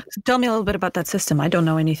 and so tell me a little bit about that system. I don't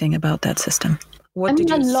know anything about that system. What did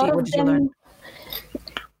you see? What did you learn?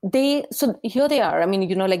 So here they are. I mean,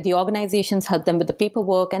 the organizations help them with the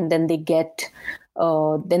paperwork and then they get,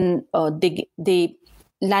 they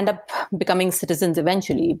land up becoming citizens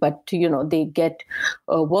eventually, but, they get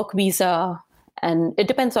a work visa and it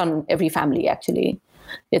depends on every family, actually.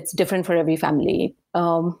 It's different for every family.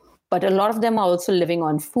 But a lot of them are also living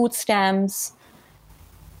on food stamps,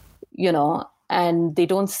 and they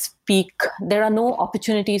don't speak. There are no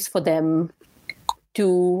opportunities for them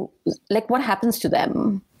to, what happens to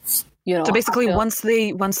them? So basically, once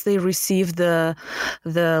they receive the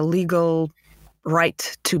legal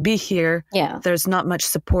right to be here, there's not much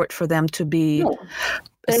support for them to be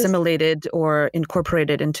assimilated or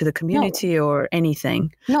incorporated into the community or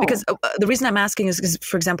anything. No. Because the reason I'm asking is because,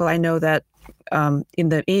 for example, I know that in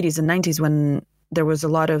the 80s and 90s when there was a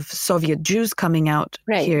lot of Soviet Jews coming out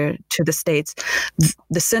here to the States,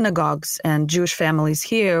 the synagogues and Jewish families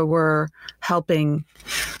here were helping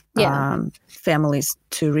families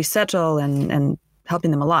to resettle and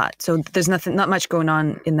helping them a lot. So there's not much going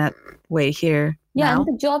on in that way here. Yeah, now.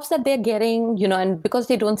 And the jobs that they're getting, and because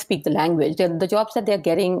they don't speak the language, the jobs that they're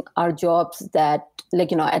getting are jobs that,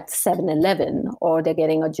 at 7-Eleven, or they're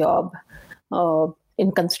getting a job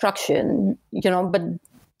in construction, but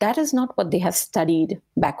that is not what they have studied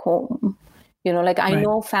back home. I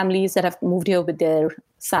know families that have moved here with their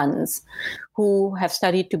sons who have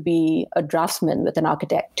studied to be a draftsman with an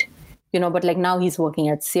architect, but now he's working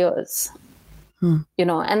at Sears, and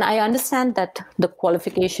I understand that the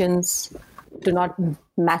qualifications do not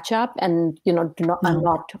match up and, are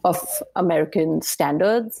not of American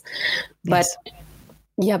standards. But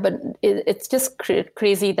but it's just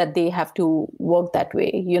crazy that they have to work that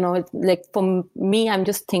way. It's for me, I'm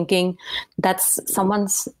just thinking that's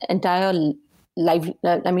someone's entire life.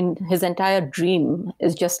 His entire dream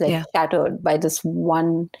is just shattered by this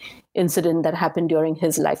one incident that happened during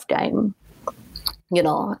his lifetime.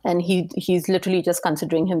 And he's literally just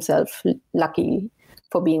considering himself lucky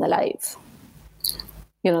for being alive.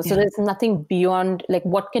 So there's nothing beyond,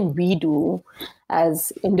 what can we do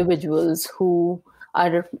as individuals who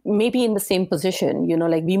are maybe in the same position?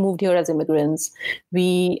 We moved here as immigrants.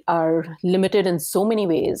 We are limited in so many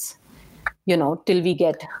ways. till we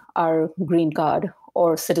get our green card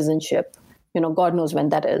or citizenship. God knows when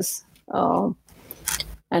that is.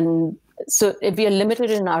 And so if we are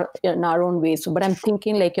limited in our own ways. But I'm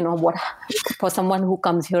thinking what for someone who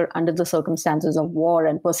comes here under the circumstances of war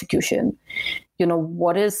and persecution,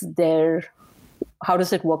 what is how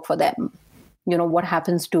does it work for them? What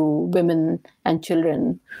happens to women and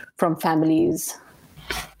children from families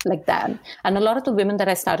like that? And a lot of the women that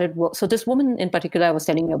I started so this woman in particular I was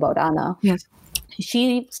telling you about, Anna. Yes.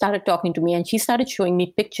 She started talking to me and she started showing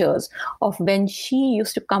me pictures of when she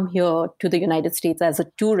used to come here to the United States as a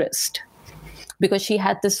tourist, because she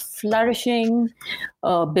had this flourishing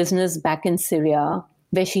business back in Syria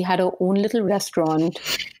where she had her own little restaurant,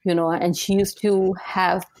 and she used to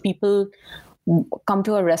have people come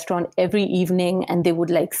to her restaurant every evening and they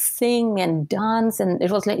would sing and dance. And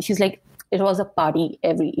it was it was a party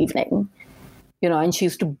every evening, and she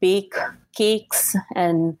used to bake cakes,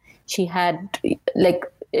 and she had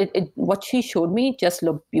what she showed me just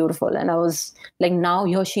looked beautiful. And I was now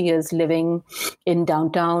here she is living in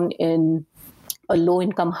downtown in a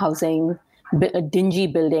low-income housing, a dingy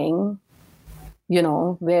building,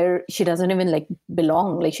 where she doesn't even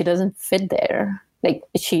belong. She doesn't fit there.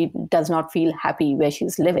 She does not feel happy where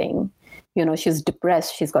she's living. She's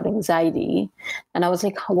depressed. She's got anxiety. And I was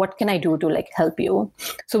like, what can I do to help you?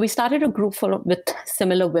 So we started a group with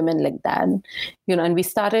similar women like that, and we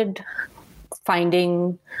started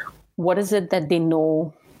finding what is it that they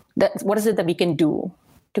know, what is it that we can do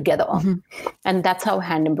together. Mm-hmm. And that's how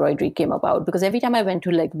hand embroidery came about. Because every time I went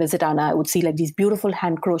to visit Anna, I would see these beautiful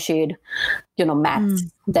hand crocheted, mats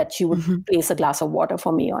that she would place a glass of water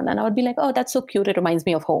for me on. And I would be like, oh, that's so cute. It reminds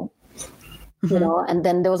me of home. Mm-hmm. And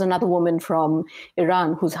then there was another woman from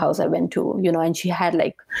Iran whose house I went to, and she had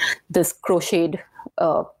this crocheted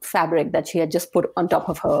fabric that she had just put on top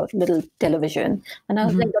of her little television. And I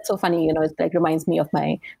was like, that's so funny. It reminds me of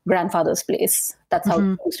my grandfather's place. That's how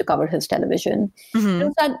he used to cover his television. Mm-hmm.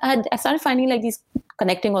 So I started finding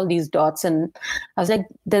connecting all these dots. And I was like,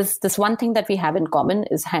 there's this one thing that we have in common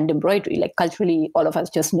is hand embroidery. Culturally, all of us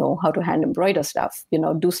just know how to hand embroider stuff,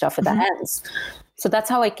 do stuff with our hands. So that's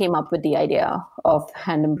how I came up with the idea of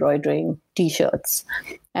hand embroidering T-shirts.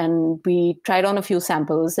 And we tried on a few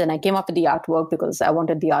samples, and I came up with the artwork because I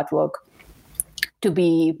wanted the artwork to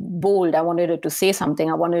be bold. I wanted it to say something.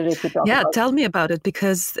 I wanted it to talk about. Yeah, tell me about it,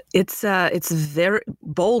 because it's very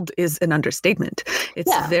bold is an understatement.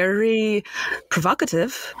 It's very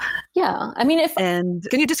provocative. Yeah, I mean, and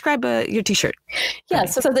can you describe your T-shirt? Yeah,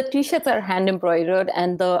 so the T-shirts are hand embroidered,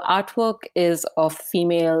 and the artwork is of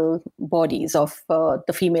female bodies, of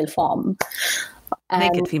the female form.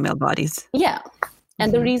 Naked female bodies. Yeah.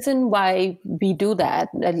 And the reason why we do that,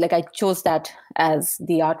 I chose that as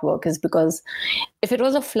the artwork, is because if it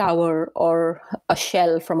was a flower or a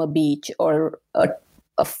shell from a beach or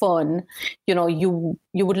a fern, you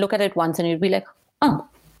would look at it once and you'd be like, oh,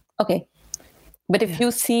 okay. But if you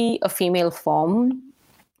see a female form,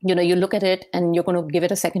 you look at it and you're going to give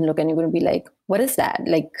it a second look and you're going to be like, what is that?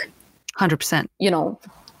 100%.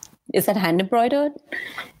 Is that hand embroidered?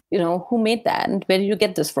 Who made that? And where did you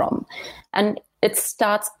get this from? And it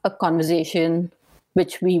starts a conversation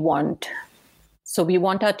which we want. So we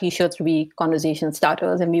want our T-shirts to be conversation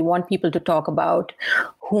starters, and we want people to talk about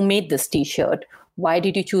who made this T-shirt. Why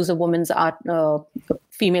did you choose a woman's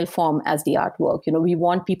female form as the artwork? We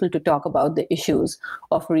want people to talk about the issues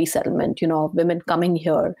of resettlement, of women coming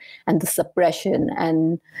here and the suppression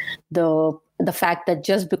and the fact that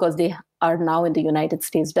just because they are now in the United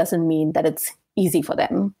States doesn't mean that it's easy for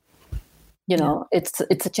them.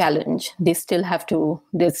 It's a challenge. They still have to,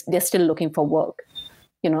 they're still looking for work.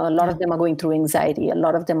 A lot of them are going through anxiety. A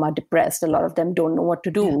lot of them are depressed. A lot of them don't know what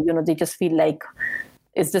to do. They just feel like,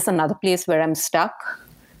 is this another place where I'm stuck?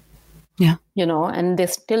 Yeah. And they're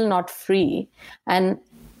still not free. And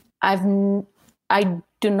I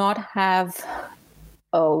do not have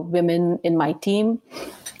women in my team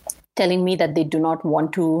telling me that they do not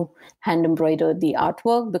want to hand embroider the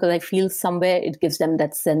artwork, because I feel somewhere it gives them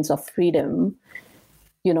that sense of freedom,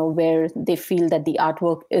 where they feel that the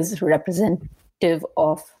artwork is representative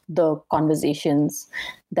of the conversations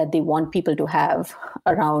that they want people to have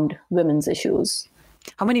around women's issues.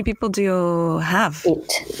 How many people do you have?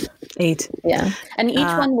 8. Yeah. And each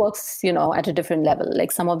one works, at a different level.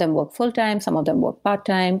 Some of them work full-time, some of them work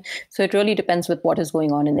part-time. So it really depends with what is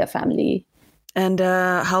going on in their family. And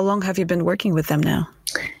how long have you been working with them now?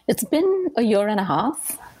 It's been a year and a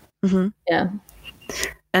half. Mm-hmm. Yeah.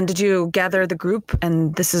 And did you gather the group?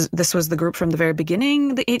 And this was the group from the very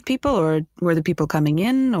beginning, the 8 people, or were the people coming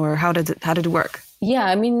in, or how did it work? Yeah,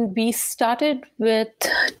 I mean, we started with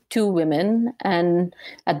 2 women, and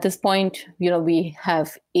at this point, we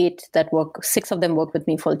have 8 that work. 6 of them work with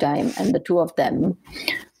me full time, and the 2 of them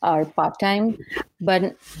are part time.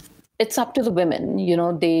 But it's up to the women.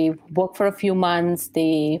 They work for a few months.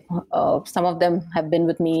 Some of them have been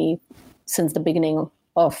with me since the beginning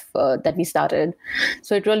of that we started.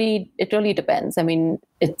 So it really depends. I mean,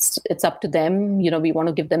 it's up to them. We want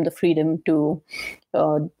to give them the freedom to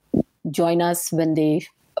join us when they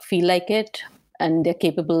feel like it and they're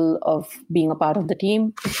capable of being a part of the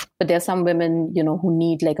team. But there are some women, who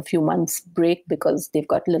need like a few months break because they've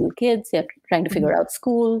got little kids. They're trying to figure out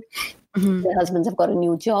school. Mm-hmm. Their husbands have got a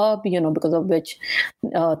new job, because of which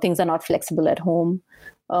things are not flexible at home.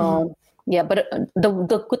 Yeah, but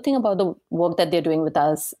the good thing about the work that they're doing with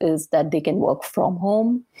us is that they can work from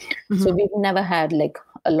home. Mm-hmm. So we've never had like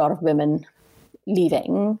a lot of women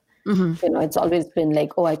leaving. Mm-hmm. It's always been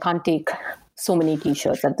like, oh, I can't take so many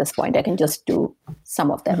T-shirts at this point. I can just do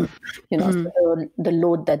some of them. Mm-hmm. So the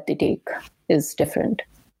load that they take is different.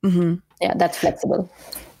 Mm-hmm. Yeah, that's flexible.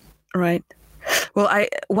 Right. Well,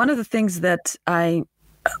 one of the things that I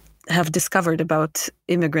have discovered about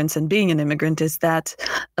immigrants and being an immigrant is that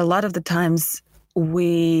a lot of the times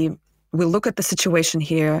we look at the situation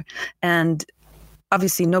here, and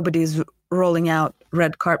obviously nobody's rolling out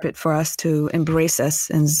red carpet for us to embrace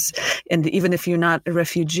us, and even if you're not a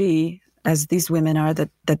refugee, as these women are,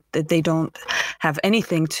 that they don't have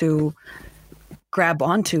anything to grab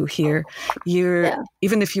onto here.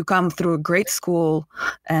 Even if you come through a great school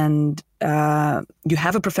and you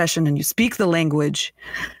have a profession and you speak the language,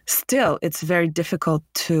 still it's very difficult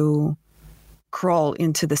to crawl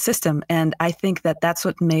into the system. And I think that that's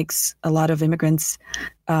what makes a lot of immigrants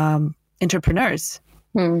entrepreneurs.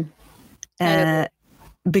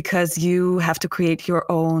 Because you have to create your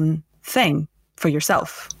own thing for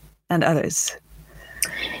yourself and others.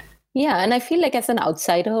 Yeah, and I feel like as an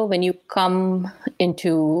outsider, when you come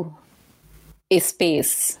into a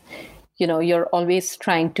space, you're always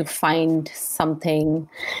trying to find something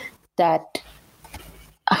that,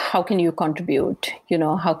 how can you contribute?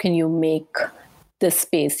 How can you make this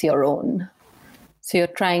space your own? So you're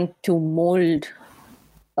trying to mold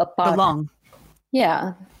a part. Belong.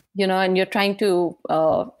 Yeah. And you're trying to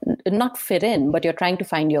not fit in, but you're trying to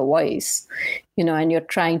find your voice, and you're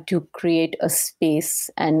trying to create a space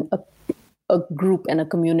and a group and a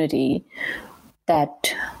community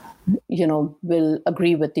that, will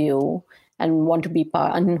agree with you and want to be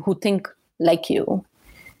part and who think like you,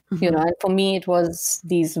 and for me, it was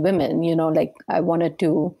these women, like I wanted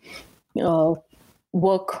to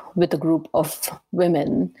work with a group of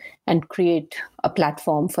women and create a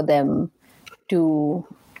platform for them to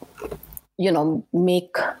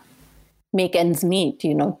make ends meet,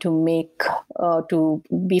 to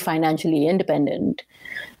be financially independent,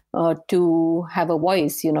 to have a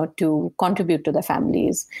voice, to contribute to their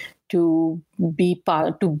families, to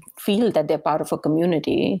feel that they're part of a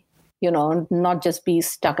community, not just be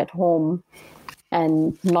stuck at home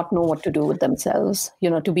and not know what to do with themselves,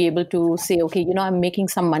 to be able to say, okay, I'm making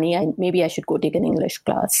some money. Maybe I should go take an English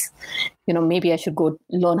class. Maybe I should go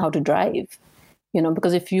learn how to drive,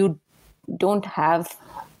 because if you don't have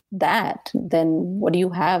that, then what do you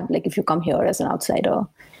have? Like if you come here as an outsider,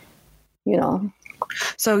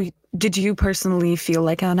 So did you personally feel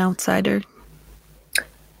like an outsider?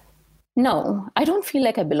 No, I don't feel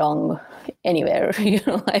like I belong anywhere.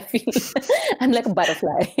 I feel I'm like a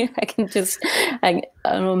butterfly. I can just, I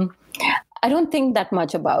don't think that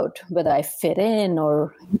much about whether I fit in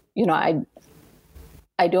or,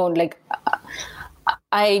 I don't like,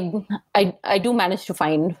 I do manage to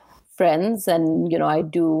find friends, and I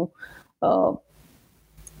do. I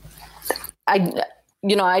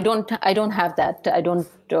don't have that. I don't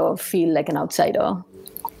feel like an outsider.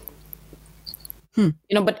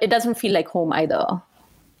 But it doesn't feel like home either.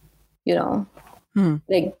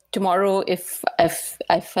 Like tomorrow, if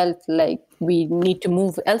I felt like we need to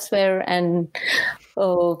move elsewhere and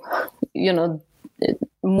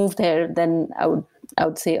move there, then I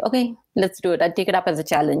would say, okay, let's do it. I'd take it up as a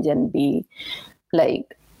challenge and be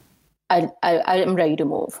like, I am ready to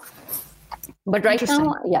move. But right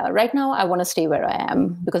now I want to stay where I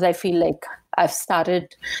am because I feel like I've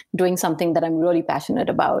started doing something that I'm really passionate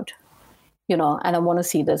about, and I want to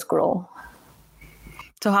see this grow.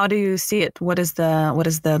 So how do you see it? What is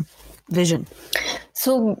the vision?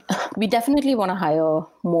 So we definitely want to hire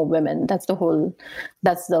more women. That's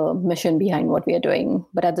the mission behind what we are doing.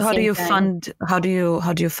 But at the How same do you time, fund? How do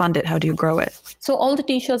you fund it? How do you grow it? so all the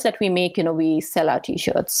t-shirts that we make, we sell our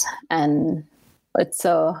t-shirts, and it's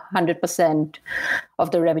 100%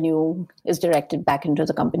 of the revenue is directed back into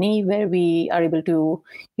the company, where we are able to,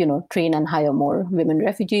 train and hire more women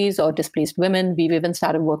refugees or displaced women. We've even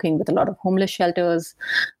started working with a lot of homeless shelters.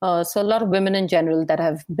 So a lot of women in general that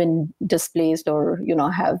have been displaced or,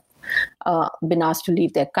 have been asked to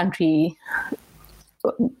leave their country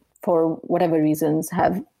for whatever reasons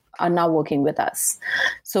are now working with us.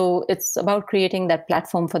 So it's about creating that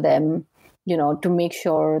platform for them, to make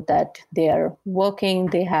sure that they are working,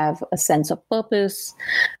 they have a sense of purpose,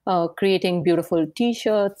 creating beautiful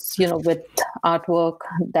t-shirts, with artwork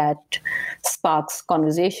that sparks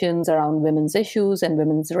conversations around women's issues and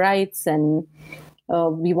women's rights. And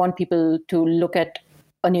we want people to look at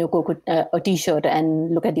a Neo Coco a t-shirt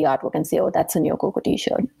and look at the artwork and say, oh, that's a Neo Coco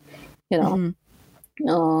t-shirt, yeah.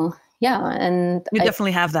 And you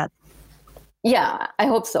definitely have that. Yeah, I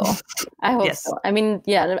hope so. I hope Yes. so. I mean,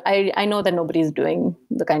 yeah, I know that nobody's doing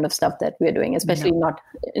the kind of stuff that we're doing, especially not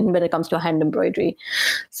when it comes to hand embroidery.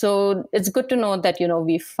 So it's good to know that,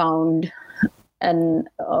 we found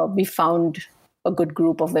a good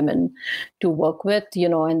group of women to work with,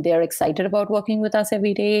 and they're excited about working with us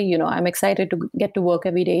every day. I'm excited to get to work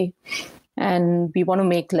every day. And we want to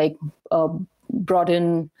make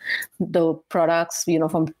broaden the products,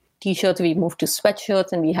 from t-shirts, we moved to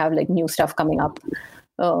sweatshirts, and we have new stuff coming up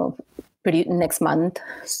pretty next month.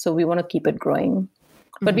 So we want to keep it growing.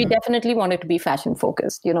 But we definitely want it to be fashion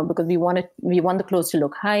focused, because we want the clothes to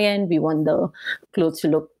look high end. We want the clothes to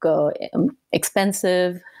look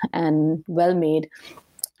expensive and well made.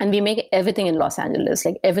 And we make everything in Los Angeles.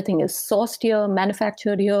 Everything is sourced here,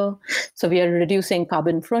 manufactured here. So we are reducing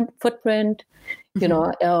carbon footprint.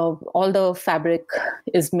 All the fabric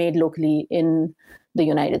is made locally in the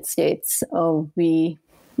United States.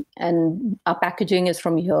 And our packaging is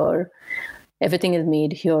from here. Everything is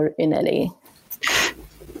made here in LA.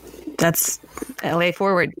 That's LA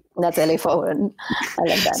forward. That's LA forward. I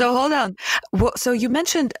like that. So hold on. Well, so you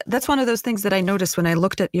mentioned that's one of those things that I noticed when I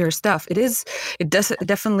looked at your stuff. It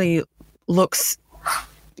definitely looks.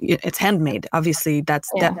 It's handmade. Obviously, that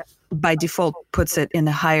by default puts it in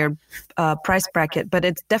a higher price bracket. But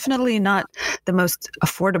it's definitely not the most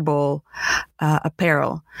affordable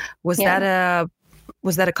apparel. Was that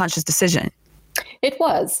a conscious decision? It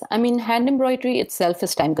was. I mean, hand embroidery itself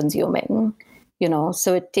is time consuming.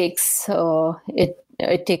 So it takes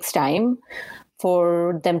it takes time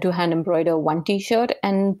for them to hand embroider one t-shirt,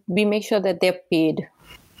 and we make sure that they're paid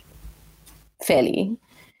fairly.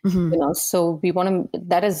 So we want to,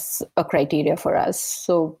 that is a criteria for us.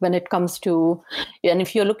 So when it comes to, and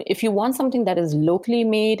if you want something that is locally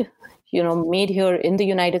made, made here in the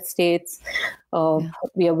United States,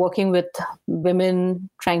 we are working with women,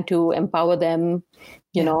 trying to empower them,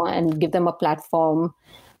 and give them a platform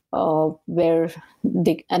where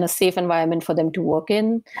and a safe environment for them to work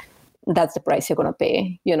in. That's the price you're going to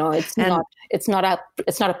pay. It's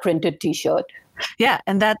not a printed t-shirt. Yeah.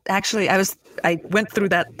 And that actually, I went through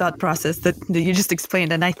that thought process that you just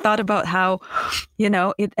explained. And I thought about how,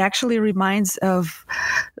 it actually reminds of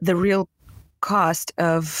the real cost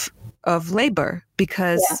of labor,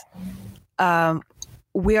 because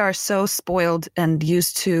we are so spoiled and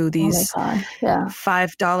used to these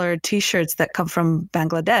 $5 t-shirts that come from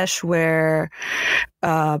Bangladesh, where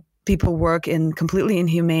people work in completely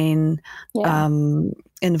inhumane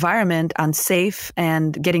environment, unsafe,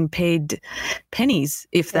 and getting paid pennies,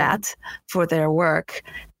 if that, for their work.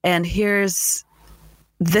 And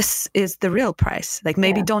this is the real price.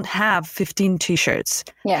 Maybe don't have 15 t-shirts,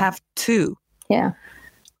 have 2. Yeah.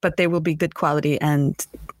 But they will be good quality, and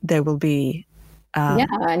they will be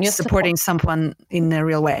and you're supporting someone in a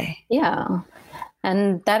real way. Yeah.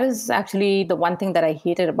 And that is actually the one thing that I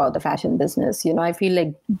hated about the fashion business. I feel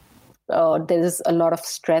like there's a lot of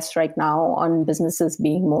stress right now on businesses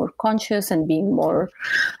being more conscious and being more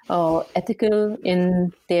ethical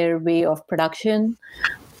in their way of production.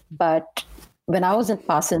 But when I was at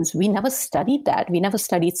Parsons, we never studied that. We never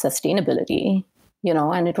studied sustainability,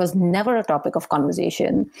 and it was never a topic of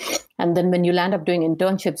conversation. And then when you land up doing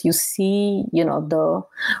internships, you see, the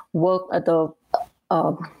work at the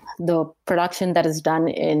production that is done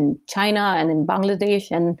in China and in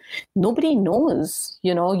Bangladesh, and nobody knows,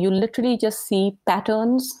 you literally just see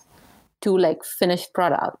patterns to finished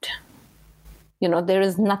product. There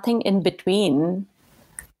is nothing in between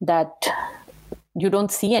that. You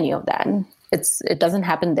don't see any of that. it doesn't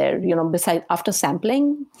happen there. Besides, after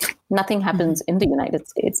sampling, nothing happens in the United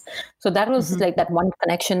States. So that was like that one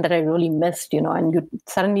connection that I really missed, and you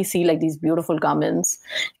suddenly see like these beautiful garments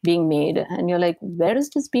being made, and you're like, where is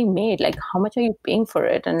this being made? Like, how much are you paying for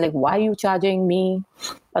it? And like, why are you charging me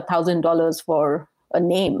 $1,000 for a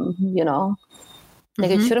name?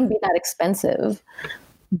 Like, it shouldn't be that expensive.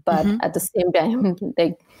 But at the same time,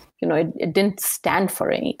 like, it didn't stand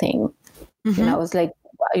for anything. I was like,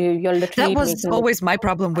 you're literally. That was always my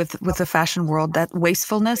problem with the fashion world, that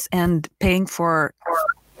wastefulness and paying for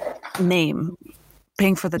name,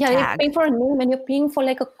 paying for the tag. You're paying for a name, and you're paying for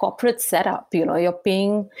like a corporate setup. You're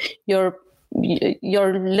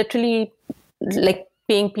literally like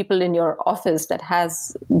paying people in your office that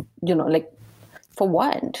has, like, for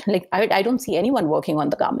what? Like, I don't see anyone working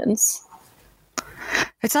on the garments.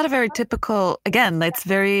 It's not a very typical, again, it's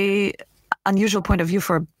very unusual point of view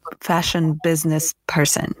for a fashion business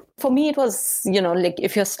person. For me, it was, like,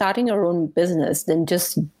 if you're starting your own business, then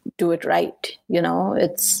just do it right.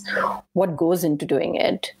 It's what goes into doing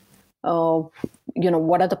it.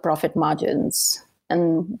 What are the profit margins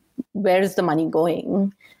and where is the money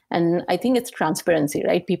going? And I think it's transparency,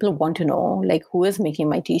 right? People want to know, like, who is making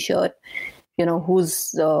my T-shirt?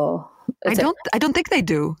 Who's... I don't think they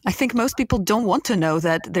do. I think most people don't want to know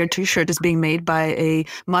that their T-shirt is being made by a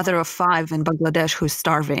mother of 5 in Bangladesh who's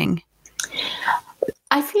starving.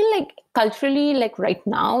 I feel like culturally, like right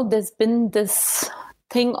now, there's been this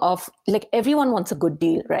thing of like everyone wants a good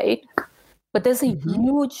deal, right? But there's a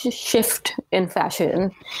huge shift in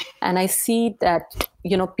fashion. And I see that,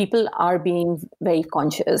 people are being very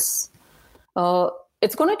conscious.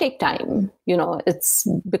 It's going to take time, it's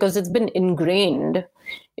because it's been ingrained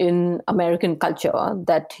in American culture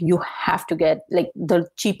that you have to get, like, the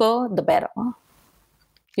cheaper, the better.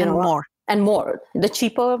 More. And more. The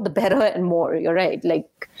cheaper, the better, and more. You're right. Like,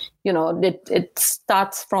 it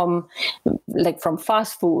starts from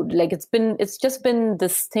fast food. Like, it's just been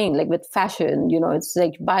this thing, like with fashion, it's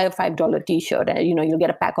like buy a $5 T-shirt and, you'll get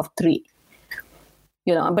a pack of 3.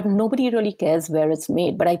 But nobody really cares where it's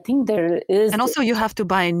made. But I think there is... And also you have to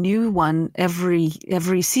buy a new one every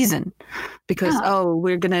season because,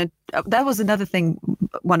 we're going to... That was another thing,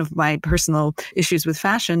 one of my personal issues with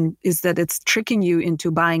fashion is that it's tricking you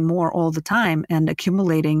into buying more all the time and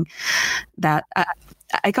accumulating that.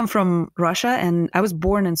 I come from Russia and I was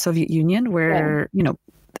born in Soviet Union where,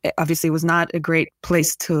 obviously it was not a great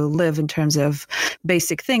place to live in terms of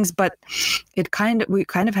basic things, but we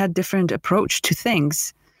kind of had different approach to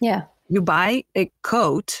things. Yeah. You buy a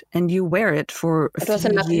coat and you wear it for a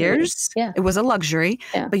few years. Yeah. It was a luxury,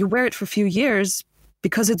 but you wear it for a few years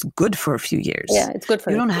because it's good for a few years. Yeah, it's good for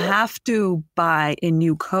you. You don't have to buy a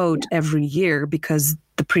new coat every year because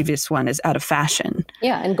the previous one is out of fashion.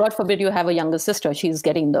 Yeah, and God forbid you have a younger sister. She's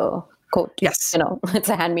getting the coat. Yes. It's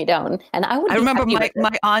a hand-me-down. And I remember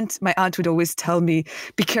my aunt would always tell me,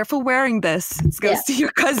 be careful wearing this. It's going to see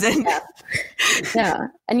your cousin. Yeah.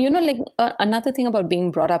 And another thing about being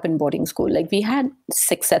brought up in boarding school, like we had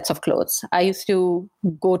 6 sets of clothes. I used to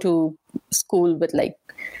go to school with like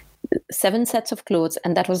 7 sets of clothes,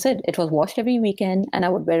 and that was it. It was washed every weekend, and I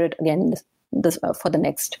would wear it again for the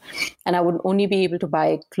next. And I would only be able to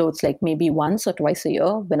buy clothes like maybe once or twice a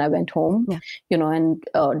year when I went home, and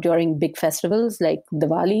during big festivals like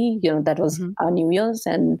Diwali, that was our New Year's,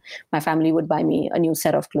 and my family would buy me a new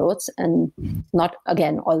set of clothes, and not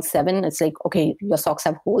again all 7. It's like, okay, your socks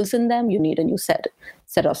have holes in them, you need a new set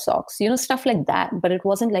of socks, stuff like that. But it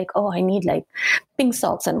wasn't like, oh, I need like pink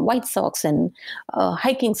socks and white socks and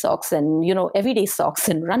hiking socks and everyday socks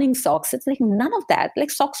and running socks. It's like none of that.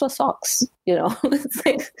 Like socks were socks. It's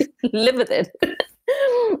like, live with it.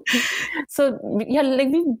 So yeah, like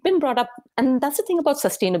we've been brought up, and that's the thing about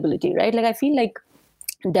sustainability, right? Like I feel like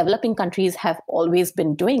developing countries have always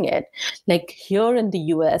been doing it. Like here in the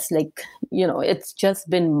US, like, it's just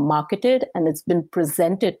been marketed and it's been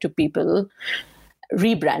presented to people,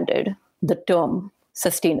 rebranded. The term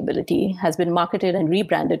sustainability has been marketed and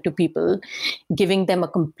rebranded to people, giving them a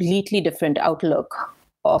completely different outlook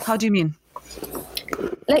of... How do you mean?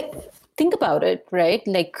 Like, think about it, right?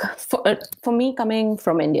 Like for me coming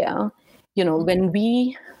from India, when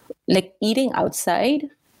we like eating outside,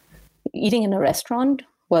 eating in a restaurant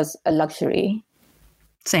was a luxury.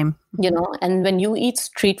 Same. And when you eat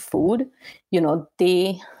street food,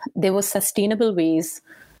 there were sustainable ways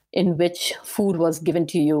in which food was given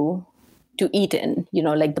to you to eat in,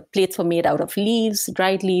 like the plates were made out of leaves,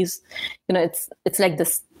 dried leaves, it's like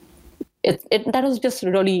this, that was just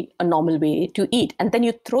really a normal way to eat. And then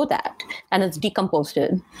you throw that and it's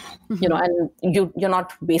decomposted, and you're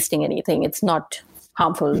not wasting anything. It's not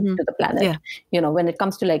harmful to the planet. Yeah. You know, when it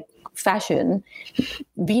comes to like fashion,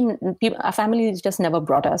 our families just never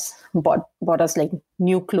bought us like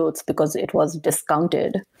new clothes because it was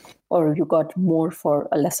discounted or you got more for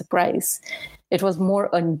a lesser price. It was more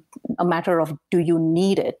a matter of, do you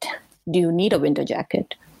need it? Do you need a winter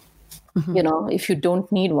jacket? You know, if you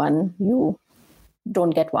don't need one, you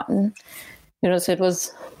don't get one. You know, so it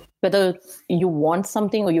was whether you want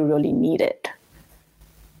something or you really need it.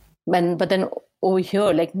 But then over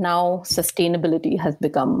here, like now, sustainability has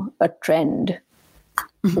become a trend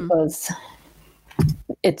because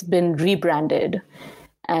it's been rebranded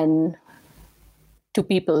and to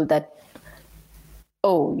people that,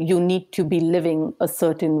 oh, you need to be living a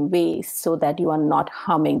certain way so that you are not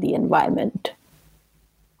harming the environment.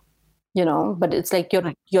 You know, but it's like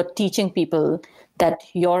you're teaching people that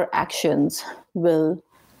your actions will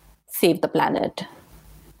save the planet.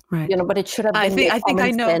 Right. You know, but it should have been I think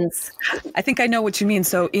I know. sense. I think I know what you mean.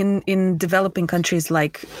 So in developing countries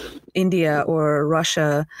like India or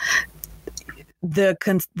Russia, the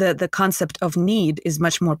concept of need is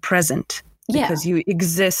much more present because you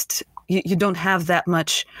exist. You don't have that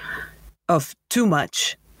much of too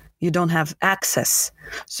much. You don't have access.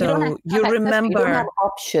 So you remember, you don't have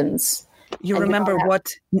options. You remember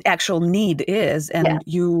what actual need is, and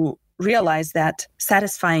you realize that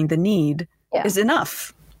satisfying the need is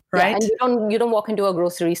enough, right? Yeah, and you don't walk into a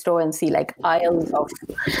grocery store and see like aisles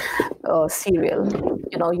of cereal.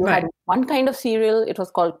 You know, you had one kind of cereal. It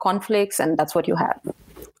was called cornflakes, and that's what you had.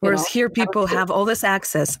 Whereas here, people have all this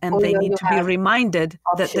access, and they need to be reminded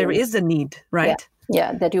that there is a need, right?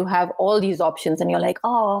 Yeah, that you have all these options and you're like,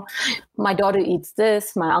 oh, my daughter eats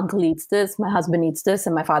this, my uncle eats this, my husband eats this,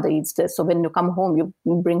 and my father eats this. So when you come home, you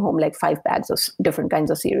bring home like 5 bags of different kinds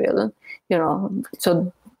of cereal, you know.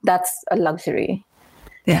 So that's a luxury.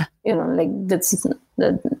 Yeah. You know, like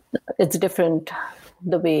it's different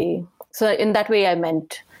the way. So in that way, I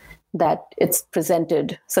meant that it's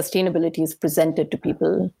presented, sustainability is presented to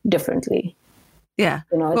people differently. Yeah.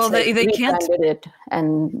 You know, well, like they can't. It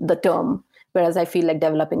and the term. Whereas I feel like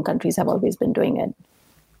developing countries have always been doing it.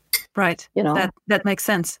 Right. You know, that makes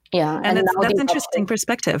sense. Yeah. And that's interesting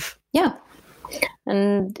perspective. Yeah.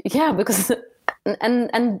 And yeah, because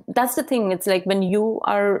and that's the thing. It's like when you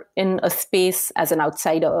are in a space as an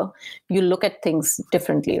outsider, you look at things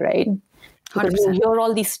differently, right? Because 100%. you hear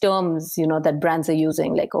all these terms, you know, that brands are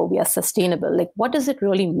using, like, oh, we are sustainable. Like, what does it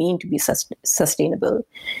really mean to be sustainable?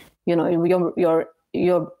 You know,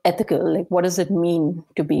 you're ethical. Like, what does it mean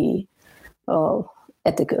to be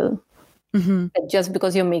ethical? Like just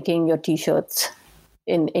because you're making your t-shirts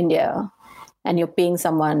in India and you're paying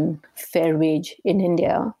someone fair wage in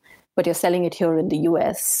India, but you're selling it here in the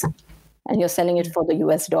US and you're selling it for the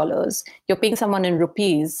US dollars, you're paying someone in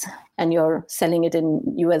rupees and you're selling it in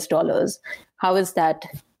US dollars. How is that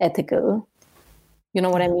ethical? You know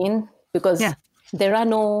what I mean? Because there are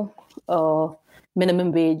no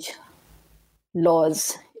minimum wage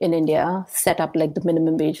laws in India set up like the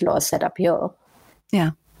minimum wage laws set up here.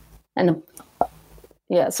 Yeah. And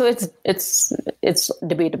so it's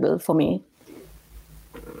debatable for me.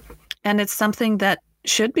 And it's something that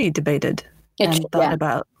should be debated and thought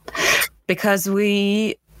about, because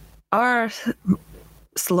we are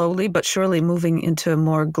slowly but surely moving into a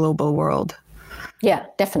more global world. Yeah,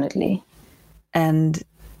 definitely. And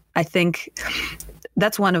I think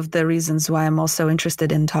that's one of the reasons why I'm also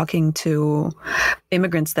interested in talking to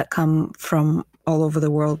immigrants that come from all over the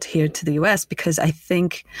world here to the US, because I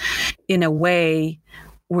think in a way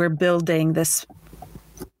we're building this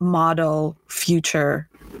model future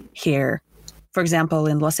here. For example,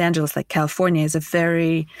 in Los Angeles, like California is a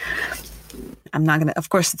very, of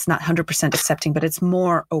course it's not 100% accepting, but it's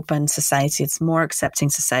more open society. It's more accepting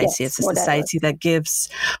society. It's a society that gives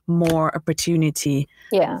more opportunity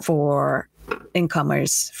for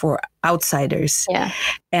incomers, for outsiders. Yeah.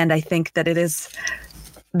 And I think that it is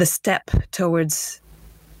the step towards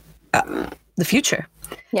the future.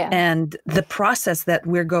 Yeah. And the process that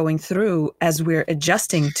we're going through as we're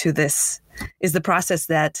adjusting to this is the process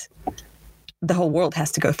that the whole world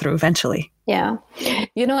has to go through eventually. Yeah.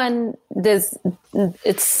 You know, and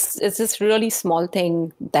it's this really small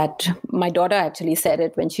thing that my daughter actually said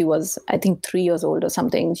it when she was, I think, 3 years old or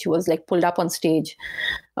something. She was like pulled up on stage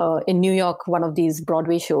in New York, one of these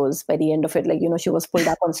Broadway shows. By the end of it, like, you know, she was pulled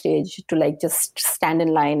up on stage to like just stand in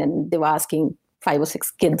line, and they were asking 5 or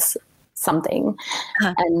 6 kids something.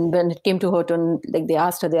 And when it came to her turn, like they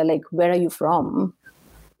asked her, they're like, where are you from?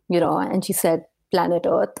 You know, and she said, planet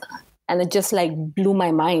Earth. And it just like blew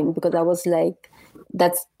my mind, because I was like,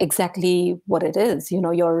 that's exactly what it is. You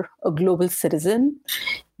know, you're a global citizen.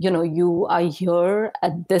 you are here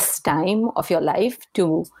at this time of your life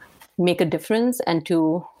to make a difference and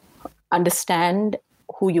to understand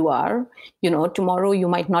who you are. Tomorrow you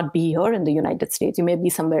might not be here in the United States. You may be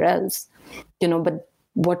somewhere else, but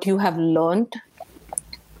what you have learned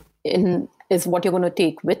is what you're going to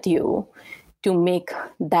take with you to make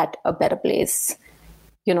that a better place.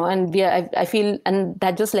 And I feel, and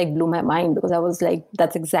that just like blew my mind, because I was like,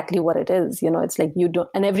 that's exactly what it is. It's like you don't,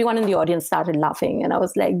 and everyone in the audience started laughing, and I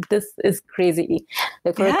was like, this is crazy.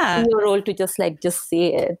 Like for a 3-year-old to just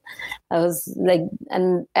say it, I was like,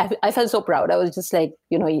 and I felt so proud. I was just like,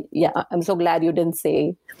 yeah, I'm so glad you didn't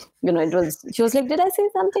say, she was like, did I say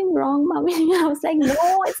something wrong, mommy? I was like, no,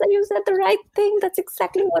 I said you said the right thing. That's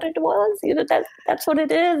exactly what it was. That's what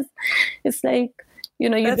it is. It's like,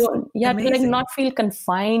 you have to like not feel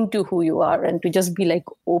confined to who you are, and to just be like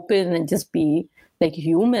open and just be like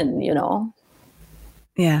human, Yeah.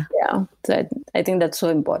 Yeah. So I think that's so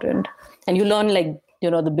important. And you learn like,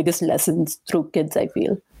 the biggest lessons through kids, I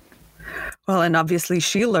feel. Well, and obviously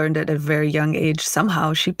she learned it at a very young age.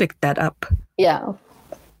 Somehow she picked that up. Yeah.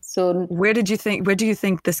 So where do you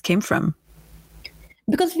think this came from?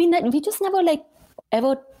 Because we just never like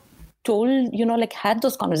ever told, had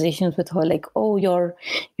those conversations with her, like, oh,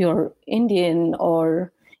 you're Indian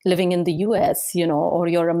or living in the US, or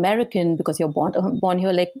you're American because you're born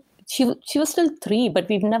here. Like she was still 3, but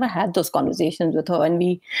we've never had those conversations with her. And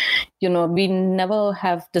we never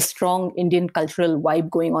have the strong Indian cultural vibe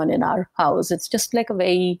going on in our house. It's just like a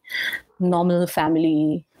very normal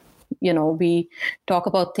family. We talk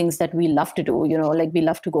about things that we love to do, like we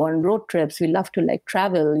love to go on road trips. We love to like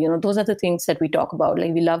travel, those are the things that we talk about.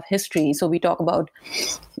 Like we love history. So we talk about,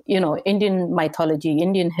 Indian mythology,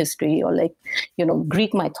 Indian history, or like,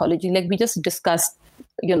 Greek mythology. Like we just discuss,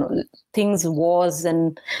 things, wars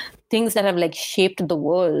and things that have like shaped the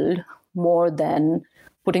world more than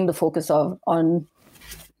putting the focus on,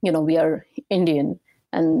 we are Indian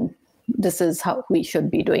and this is how we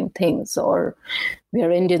should be doing things, or we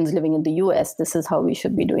are Indians living in the US, this is how we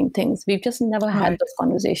should be doing things. We've just never had those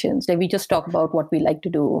conversations. Like we just talk about what we like to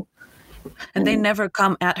do. And they never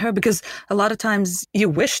come at her, because a lot of times you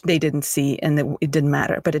wish they didn't see and that it didn't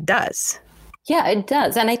matter, but it does. Yeah, it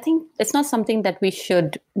does. And I think it's not something that we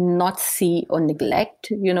should not see or neglect.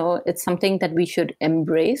 It's something that we should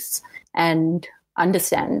embrace and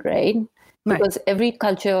understand, right? Because every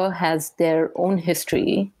culture has their own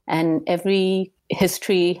history, and every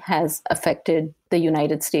history has affected the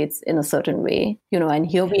United States in a certain way, and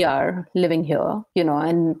here we are living here,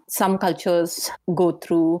 and some cultures go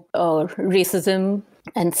through racism,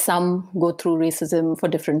 and some go through racism for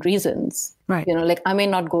different reasons. Right. Like I may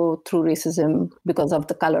not go through racism because of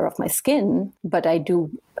the color of my skin, but I do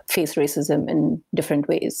face racism in different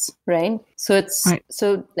ways, right? So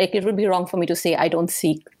so like it would be wrong for me to say I don't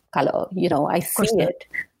see color. I see it.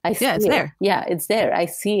 I see it's it. there. Yeah, it's there. I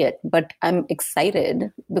see it. But I'm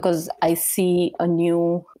excited because I see a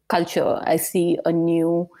new culture. I see a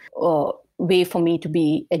new way for me to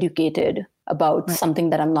be educated about something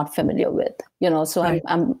that I'm not familiar with. So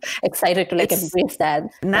I'm excited to embrace that.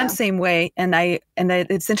 In that same way, and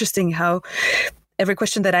it's interesting how every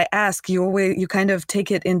question that I ask, you kind of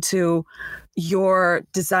take it into your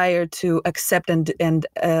desire to accept and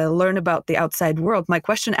learn about the outside world. My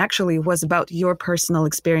question actually was about your personal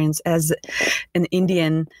experience as an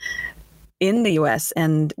Indian in the US.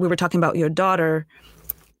 And we were talking about your daughter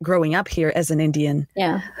growing up here as an Indian.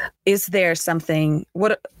 Yeah. Is there something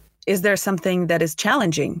that is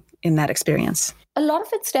challenging in that experience? A lot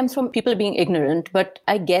of it stems from people being ignorant, but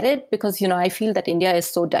I get it because, I feel that India is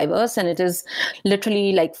so diverse and it is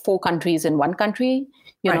literally like 4 countries in one country,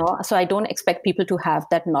 so I don't expect people to have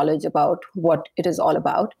that knowledge about what it is all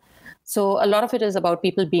about. So a lot of it is about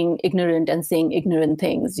people being ignorant and saying ignorant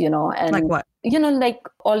things, and like what? Like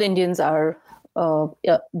all Indians are,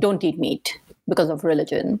 don't eat meat because of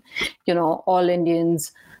religion, all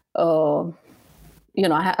Indians, have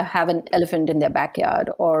an elephant in their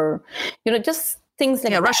backyard, or, just things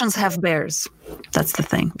like that. Russians have bears. That's the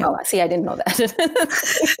thing. Oh, see, I didn't know that.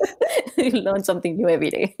 You learn something new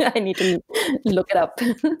every day. I need to look it up.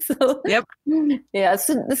 Yep. Yeah.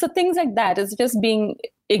 So things like that. It's just being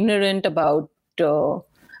ignorant about, the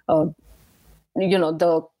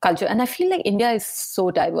culture. And I feel like India is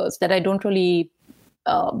so diverse that I don't really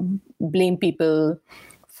blame people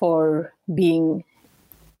for being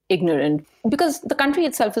ignorant, because the country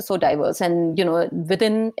itself is so diverse, and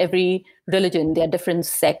within every religion there are different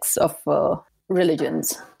sects of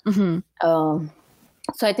religions. Mm-hmm.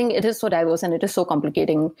 So I think it is so diverse, and it is so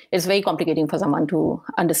complicating. It's very complicating for someone to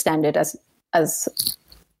understand it as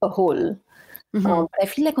a whole. But I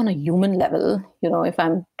feel like on a human level, if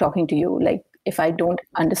I'm talking to you, like if I don't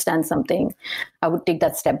understand something, I would take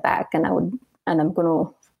that step back, and I'm going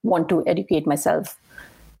to want to educate myself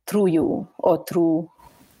through you or through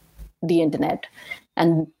the internet,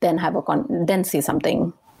 and then then say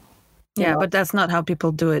something. Yeah, but that's not how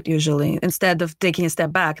people do it usually. Instead of taking a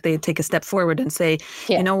step back, they take a step forward and say,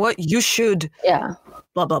 you know what, you should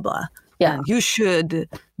blah, blah, blah. Yeah. And you should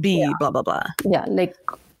be blah, blah, blah. Yeah,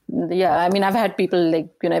 I mean, I've had people like,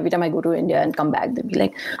 every time I go to India and come back, they'd be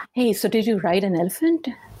like, hey, so did you ride an elephant?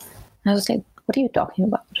 And I was like, what are you talking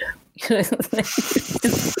about?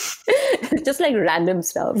 Just like random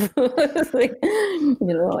stuff. Like,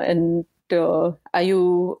 and do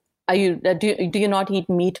you not eat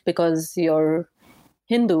meat because you're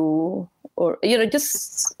Hindu, or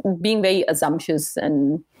just being very assumptuous,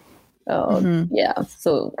 and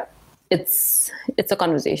so it's a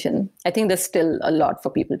conversation. I think there's still a lot for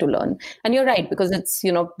people to learn, and you're right, because it's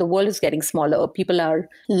the world is getting smaller. People are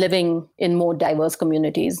living in more diverse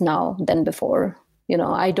communities now than before.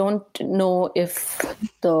 I don't know if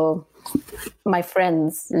my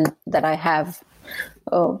friends that I have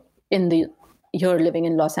here living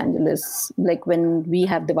in Los Angeles, like when we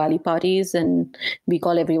have Diwali parties and we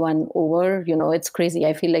call everyone over, it's crazy.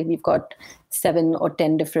 I feel like we've got 7 or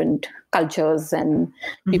 10 different cultures and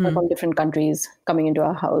people from different countries coming into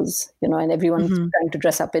our house, and everyone's trying to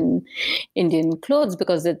dress up in Indian clothes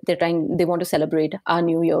because they want to celebrate our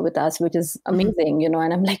New Year with us, which is amazing, and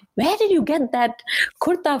I'm like, where did you get that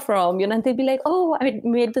kurta from? And they'd be like, oh, I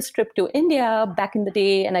made this trip to India back in the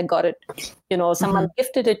day and I got it, someone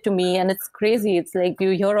gifted it to me, and it's crazy. It's like you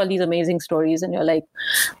hear all these amazing stories and you're like,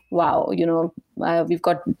 wow, we've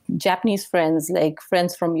got Japanese friends, like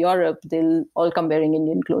friends from Europe, they'll all come wearing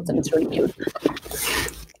Indian clothes, and it's really cute.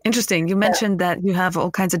 Interesting. You mentioned that you have all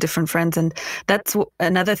kinds of different friends, and that's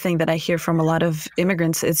another thing that I hear from a lot of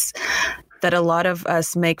immigrants is that a lot of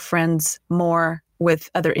us make friends more with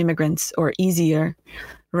other immigrants, or easier,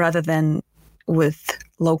 rather than with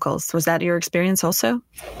locals. Was that your experience also?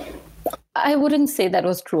 I wouldn't say that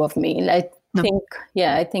was true of me. I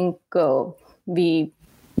think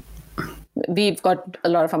we've got a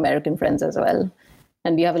lot of American friends as well,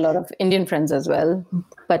 and we have a lot of Indian friends as well.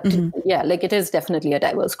 But it is definitely a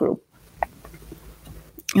diverse group.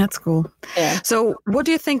 That's cool. Yeah. So what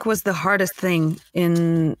do you think was the hardest thing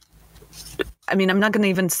I'm not going to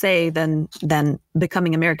even say than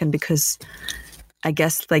becoming American, because I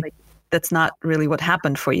guess like that's not really what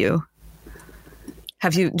happened for you.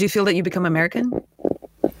 Do you feel that you become American?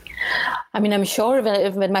 I mean, I'm sure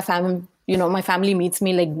when my family, my family meets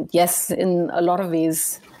me, like, yes, in a lot of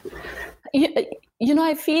ways.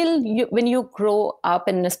 I feel when you grow up,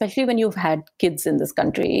 and especially when you've had kids in this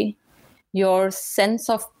country, your sense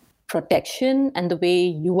of protection and the way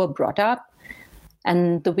you were brought up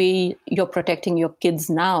and the way you're protecting your kids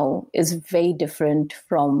now is very different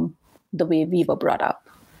from the way we were brought up.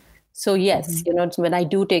 So yes, when I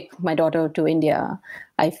do take my daughter to India,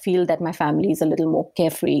 I feel that my family is a little more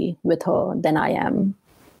carefree with her than I am,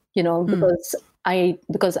 because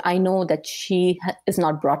I know that she is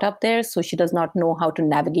not brought up there, so she does not know how to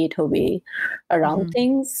navigate her way around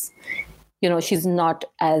things. She's not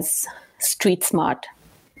as street smart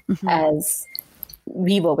as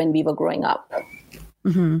we were when we were growing up.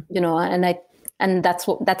 And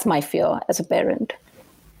that's my fear as a parent.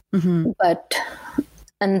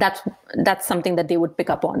 And that's something that they would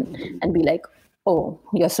pick up on and be like, oh,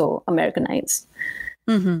 you're so Americanized.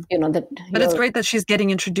 But it's great that she's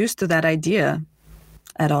getting introduced to that idea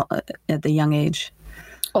at the young age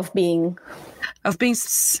of being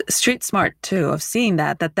street smart too, of seeing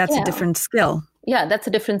that's a different skill. Yeah, that's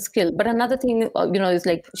a different skill. But another thing, is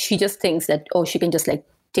like she just thinks that, oh, she can just like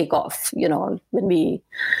take off. When we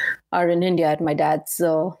are in India at my dad's,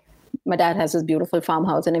 my dad has this beautiful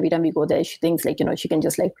farmhouse, and every time we go there, she thinks like, she can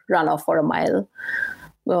just like run off for a mile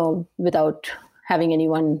without having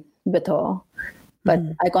anyone with her. But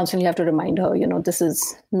I constantly have to remind her, this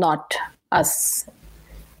is not us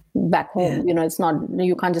back home. It's not,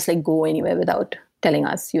 you can't just like go anywhere without telling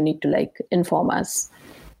us. You need to like inform us.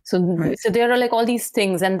 So there are like all these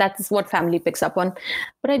things, and that's what family picks up on.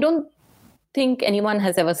 But I don't think anyone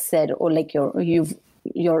has ever said, oh, like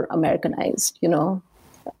you're Americanized,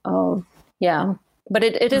 But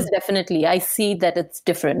it is definitely, I see that it's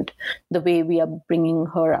different, the way we are bringing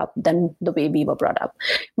her up than the way we were brought up.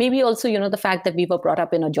 Maybe also, the fact that we were brought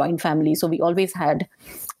up in a joint family. So we always had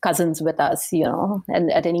cousins with us,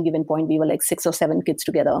 and at any given point, we were like 6 or 7 kids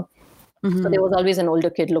together. So there was always an older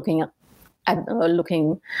kid looking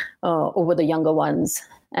over the younger ones,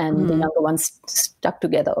 and the younger ones stuck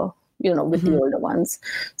together. with the older ones.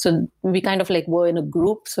 So we kind of like were in a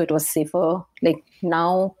group, so it was safer. Like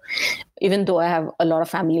now, even though I have a lot of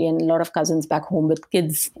family and a lot of cousins back home with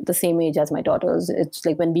kids the same age as my daughters, it's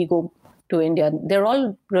like when we go to India, they're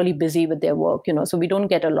all really busy with their work, so we don't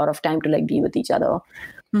get a lot of time to like be with each other.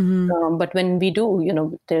 But when we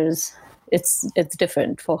do, it's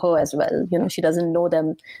different for her as well. She doesn't know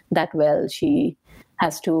them that well. She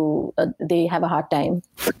has to, they have a hard time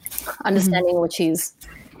understanding what she's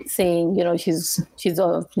saying. She's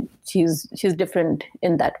different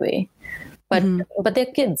in that way. But they're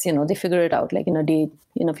kids, they figure it out. Like in a day,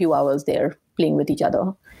 in a few hours, they're playing with each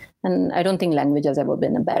other. And I don't think language has ever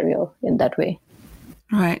been a barrier in that way.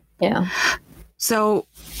 Right. Yeah. So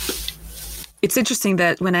it's interesting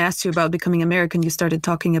that when I asked you about becoming American, you started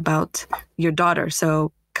talking about your daughter.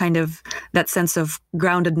 So kind of that sense of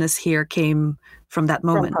groundedness here came from that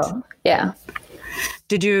moment. Yeah.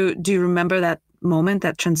 Do you remember that moment,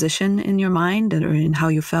 that transition in your mind or in how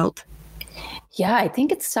you felt? Yeah, I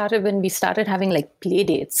think it started when we started having like play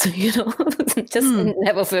dates, just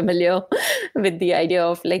never familiar with the idea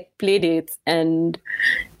of like play dates. And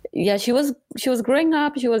yeah, she was growing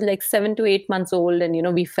up. She was like 7 to 8 months old.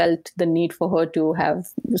 And, we felt the need for her to have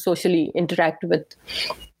socially interact with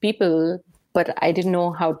people. But I didn't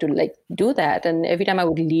know how to like do that. And every time I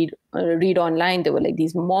would read online, there were like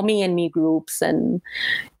these mommy and me groups. And,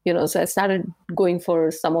 so I started going for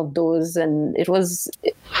some of those. And it was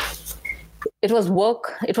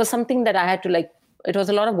work. It was something that I had to like, it was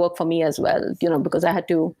a lot of work for me as well, because I had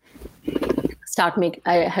to start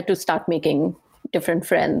making different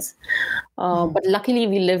friends. But luckily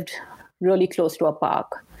we lived really close to a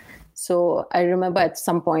park. So I remember at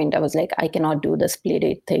some point I was like, I cannot do this play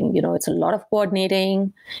date thing. It's a lot of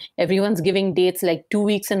coordinating. Everyone's giving dates like 2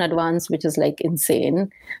 weeks in advance, which is like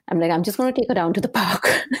insane. I'm like, I'm just going to take her down to the park.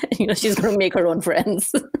 She's going to make her own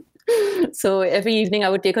friends. So every evening I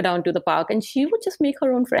would take her down to the park and she would just make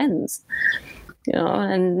her own friends,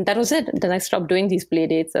 and that was it. Then I stopped doing these play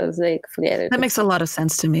dates. I was like, forget it. That makes a lot of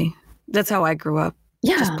sense to me. That's how I grew up.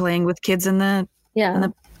 Yeah. Just playing with kids in the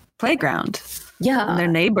playground. Yeah. And they're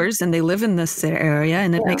neighbors and they live in this area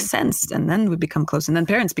and it makes sense. And then we become close. And then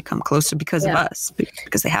parents become closer because of us,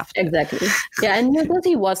 because they have to. Exactly. Yeah. And New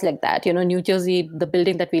Jersey was like that. New Jersey, the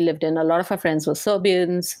building that we lived in, a lot of our friends were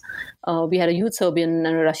Serbians. We had a huge Serbian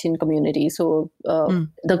and a Russian community. So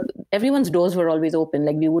everyone's doors were always open.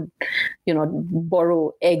 Like we would,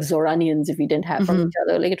 borrow eggs or onions if we didn't have from each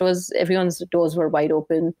other. Like everyone's doors were wide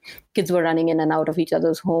open. Kids were running in and out of each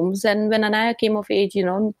other's homes. And when Anaya came of age,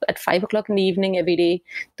 at 5 o'clock in the evening, every day,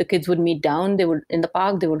 the kids would meet down. They would in the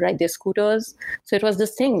park. They would ride their scooters. So it was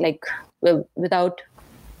this thing like without,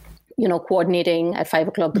 coordinating at 5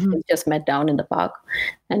 o'clock, the kids just met down in the park.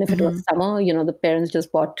 And if it was summer, the parents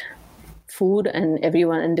just bought food and they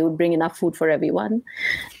would bring enough food for everyone.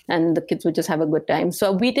 And the kids would just have a good time.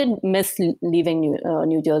 So we did miss leaving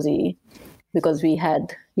New Jersey because we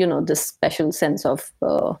had, this special sense of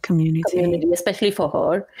community, especially for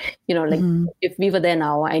her. If we were there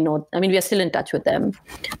now, we are still in touch with them.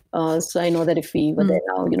 So I know that if we were there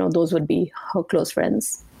now, those would be her close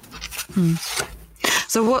friends.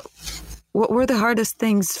 So what were the hardest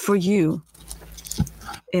things for you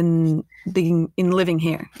in living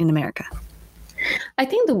here in America? I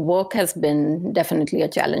think the work has been definitely a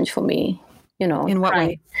challenge for me. In what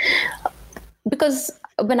way? Because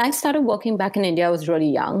when I started working back in India, I was really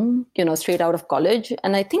young, straight out of college.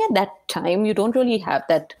 And I think at that time, you don't really have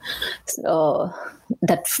that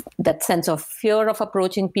sense of fear of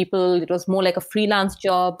approaching people. It was more like a freelance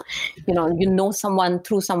job. Someone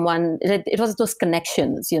through someone. It was those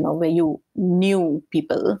connections, where you knew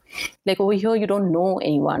people. Like over here, you don't know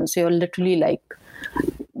anyone. So you're literally like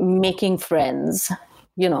making friends,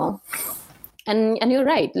 And you're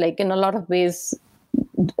right. Like in a lot of ways,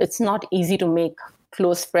 it's not easy to make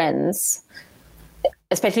close friends,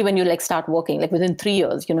 especially when you like start working, like within 3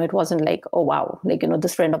 years, it wasn't like, oh, wow, like,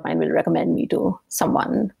 this friend of mine will recommend me to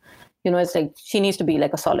someone, it's like, she needs to be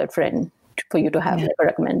like a solid friend for you to have like a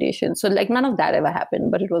recommendation. So like none of that ever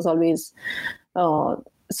happened, but it was always,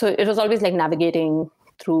 like navigating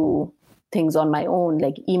through things on my own,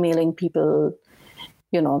 like emailing people,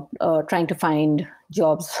 trying to find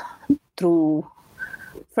jobs through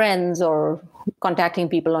friends or contacting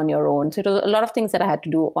people on your own. So it was a lot of things that I had to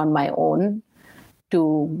do on my own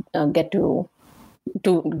to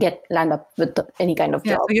land up with any kind of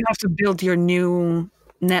job. So you have to build your new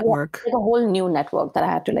network. Like a whole new network that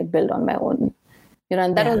I had to like build on my own.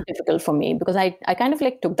 And that was difficult for me because I kind of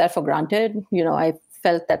like took that for granted. I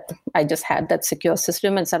felt that I just had that secure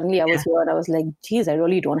system, and suddenly I was here and I was like, geez, I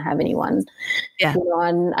really don't have anyone.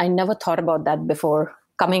 And I never thought about that before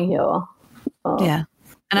coming here. Yeah.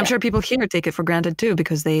 And I'm sure people here take it for granted too,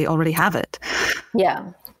 because they already have it.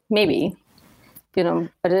 Yeah, maybe, but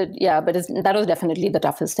that was definitely the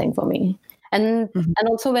toughest thing for me. And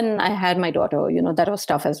also when I had my daughter, that was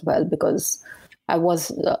tough as well, because I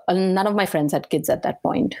was, none of my friends had kids at that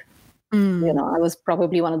point. I was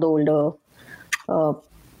probably one of the older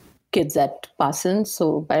kids at Parsons.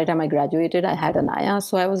 So by the time I graduated, I had Anaya.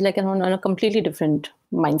 So I was like on a completely different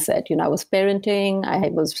mindset. I was parenting. I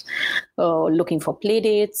was looking for play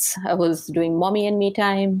dates. I was doing mommy and me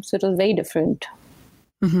time. So it was very different.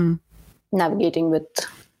 Navigating with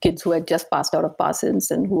kids who had just passed out of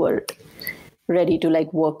Parsons and who were ready to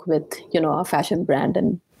like work with, a fashion brand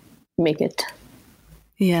and make it.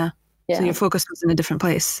 Yeah. So your focus was in a different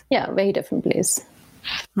place. Yeah, very different place.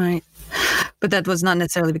 Right. But that was not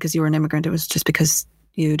necessarily because you were an immigrant. It was just because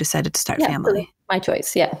you decided to start family. My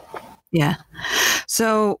choice. Yeah. Yeah.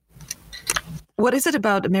 So what is it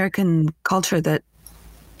about American culture that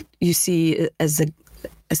you see as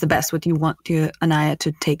the best, what you want Anaya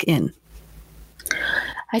to take in?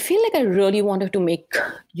 I feel like I really wanted to make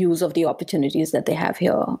use of the opportunities that they have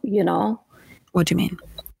here, What do you mean?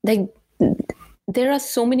 Like, there are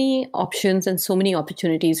so many options and so many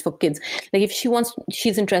opportunities for kids. Like if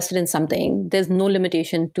she's interested in something, there's no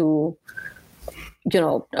limitation to,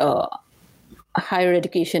 higher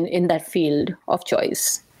education in that field of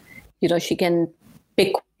choice. She can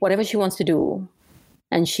pick whatever she wants to do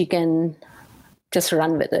and she can just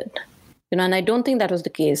run with it. And I don't think that was the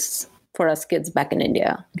case for us kids back in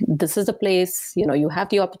India. This is the place, you have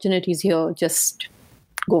the opportunities here, just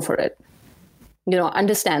go for it.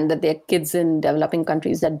 Understand that there are kids in developing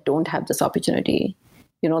countries that don't have this opportunity.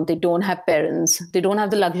 They don't have parents. They don't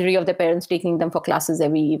have the luxury of their parents taking them for classes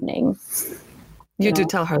every evening. You do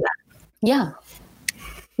tell her that? Yeah.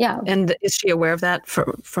 Yeah. And is she aware of that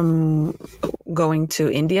from going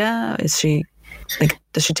to India? Is she,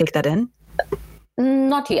 does she take that in?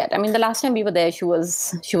 Not yet. I mean, the last time we were there, she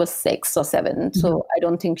was 6 or 7. So I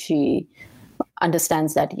don't think she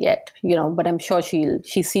understands that yet, but I'm sure she'll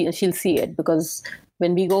see it, because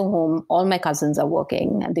when we go home, all my cousins are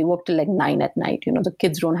working and they work till like 9 at night. The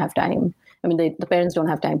kids don't have time. I mean, the parents don't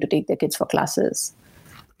have time to take their kids for classes.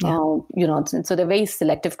 Yeah. So they're very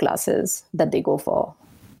selective classes that they go for.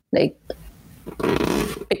 Like,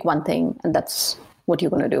 pick one thing and that's what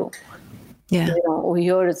you're going to do. Yeah. Over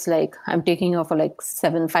here, it's like I'm taking her for like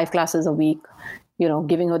 5 classes a week,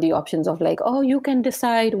 giving her the options of like, oh, you can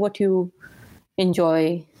decide what you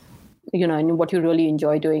enjoy, and what you really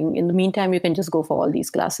enjoy doing. In the meantime, you can just go for all these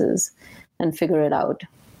classes and figure it out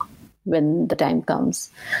when the time comes.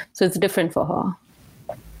 So it's different for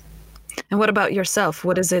her. And what about yourself?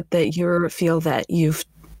 What is it that you feel that you've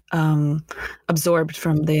absorbed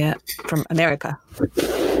from America?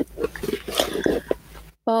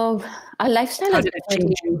 Our lifestyle has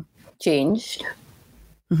definitely changed.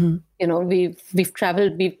 We've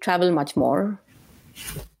traveled much more.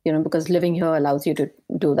 Because living here allows you to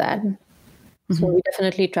do that. So we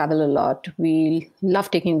definitely travel a lot. We love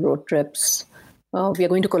taking road trips. We are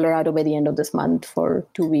going to Colorado by the end of this month for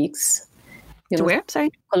 2 weeks. To where? Sorry?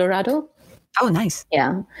 Colorado. Oh, nice.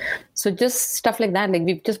 Yeah. So just stuff like that. Like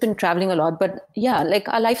we've just been traveling a lot. But yeah, like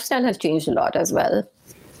our lifestyle has changed a lot as well.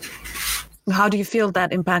 How do you feel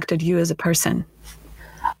that impacted you as a person?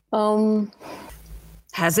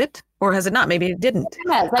 Has it? Or has it not? Maybe it didn't.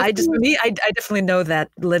 Yes, I definitely know that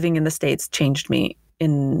living in the States changed me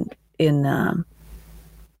in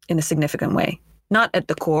a significant way. Not at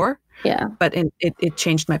the core, but it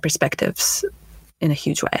changed my perspectives in a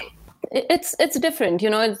huge way. It's different,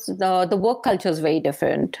 it's the work culture is very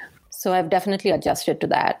different. So I've definitely adjusted to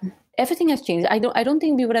that. Everything has changed. I don't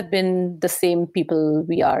think we would have been the same people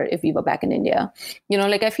we are if we were back in India.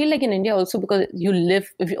 I feel like in India also, because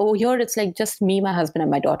here it's like just me, my husband and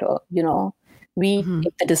my daughter, we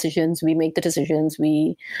take the decisions, we make the decisions,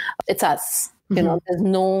 it's us, there's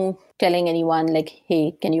no telling anyone like,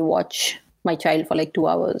 hey, can you watch my child for like 2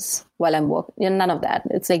 hours while I'm working? None of that.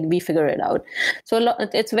 It's like we figure it out. So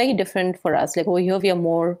it's very different for us. Like over here, we are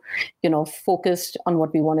more, focused on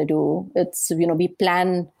what we want to do. It's, we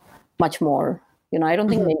plan much more. I don't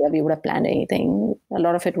think in India we would have planned anything. A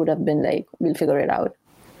lot of it would have been like, we'll figure it out.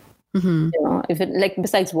 If it like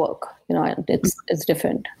besides work, it's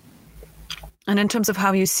different. And in terms of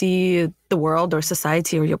how you see the world or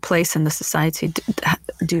society or your place in the society,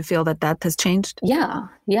 do you feel that has changed? Yeah,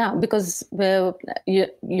 because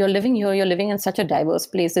you're living here, you're living in such a diverse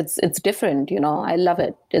place. It's different, I love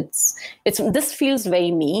it. This feels very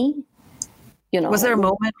me. Was there a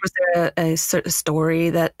moment, was there a certain story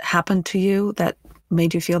that happened to you that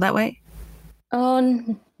made you feel that way?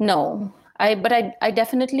 No. I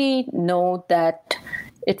definitely know that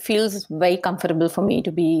it feels very comfortable for me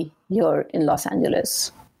to be here in Los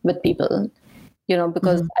Angeles with people,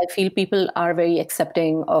 because I feel people are very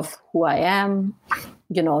accepting of who I am,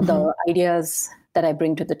 the ideas that I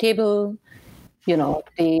bring to the table,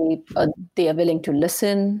 they are willing to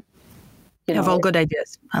listen. You have all good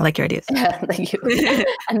ideas. I like your ideas. Yeah, thank you.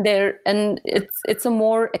 and it's a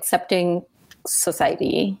more accepting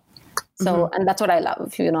society. So, and that's what I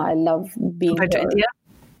love. I love being compared to India.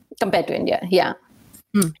 Compared to India, yeah.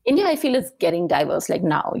 India, I feel, is getting diverse. Like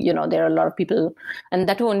now, there are a lot of people, and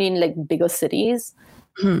that only in like bigger cities.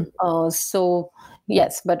 So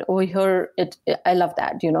yes, but over here, I love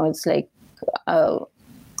that. It's like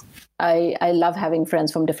I love having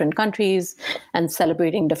friends from different countries and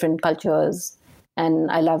celebrating different cultures,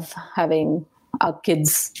 and I love having our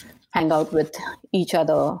kids hang out with each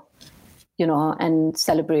other, and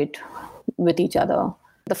celebrate with each other.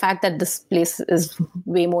 The fact that this place is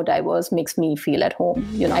way more diverse makes me feel at home.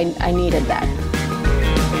 I needed that.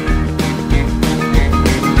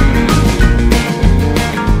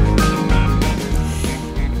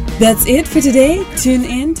 That's it for today. Tune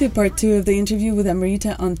in to part 2 of the interview with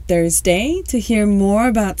Amrita on Thursday to hear more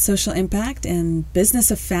about social impact and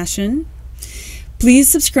business of fashion. Please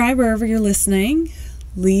subscribe wherever you're listening.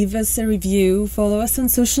 Leave us a review. Follow us on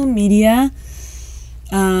social media.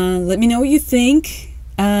 Let me know what you think.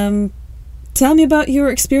 Tell me about your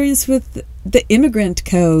experience with the Immigrant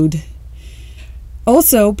Code.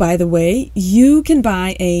 Also, by the way, you can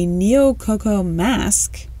buy a Neo Coco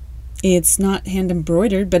mask. It's not hand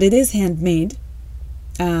embroidered, but it is handmade.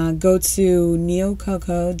 Go to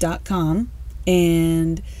neococo.com,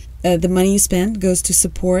 and the money you spend goes to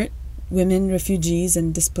support women, refugees,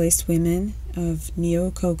 and displaced women of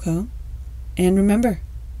Neo Coco. And remember,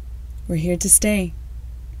 we're here to stay.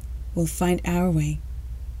 We'll find our way.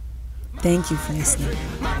 Thank you for listening.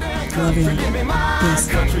 Love you. Peace.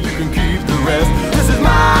 Country, you can keep the rest. This is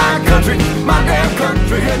my country, my damn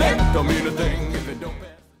country, and it don't mean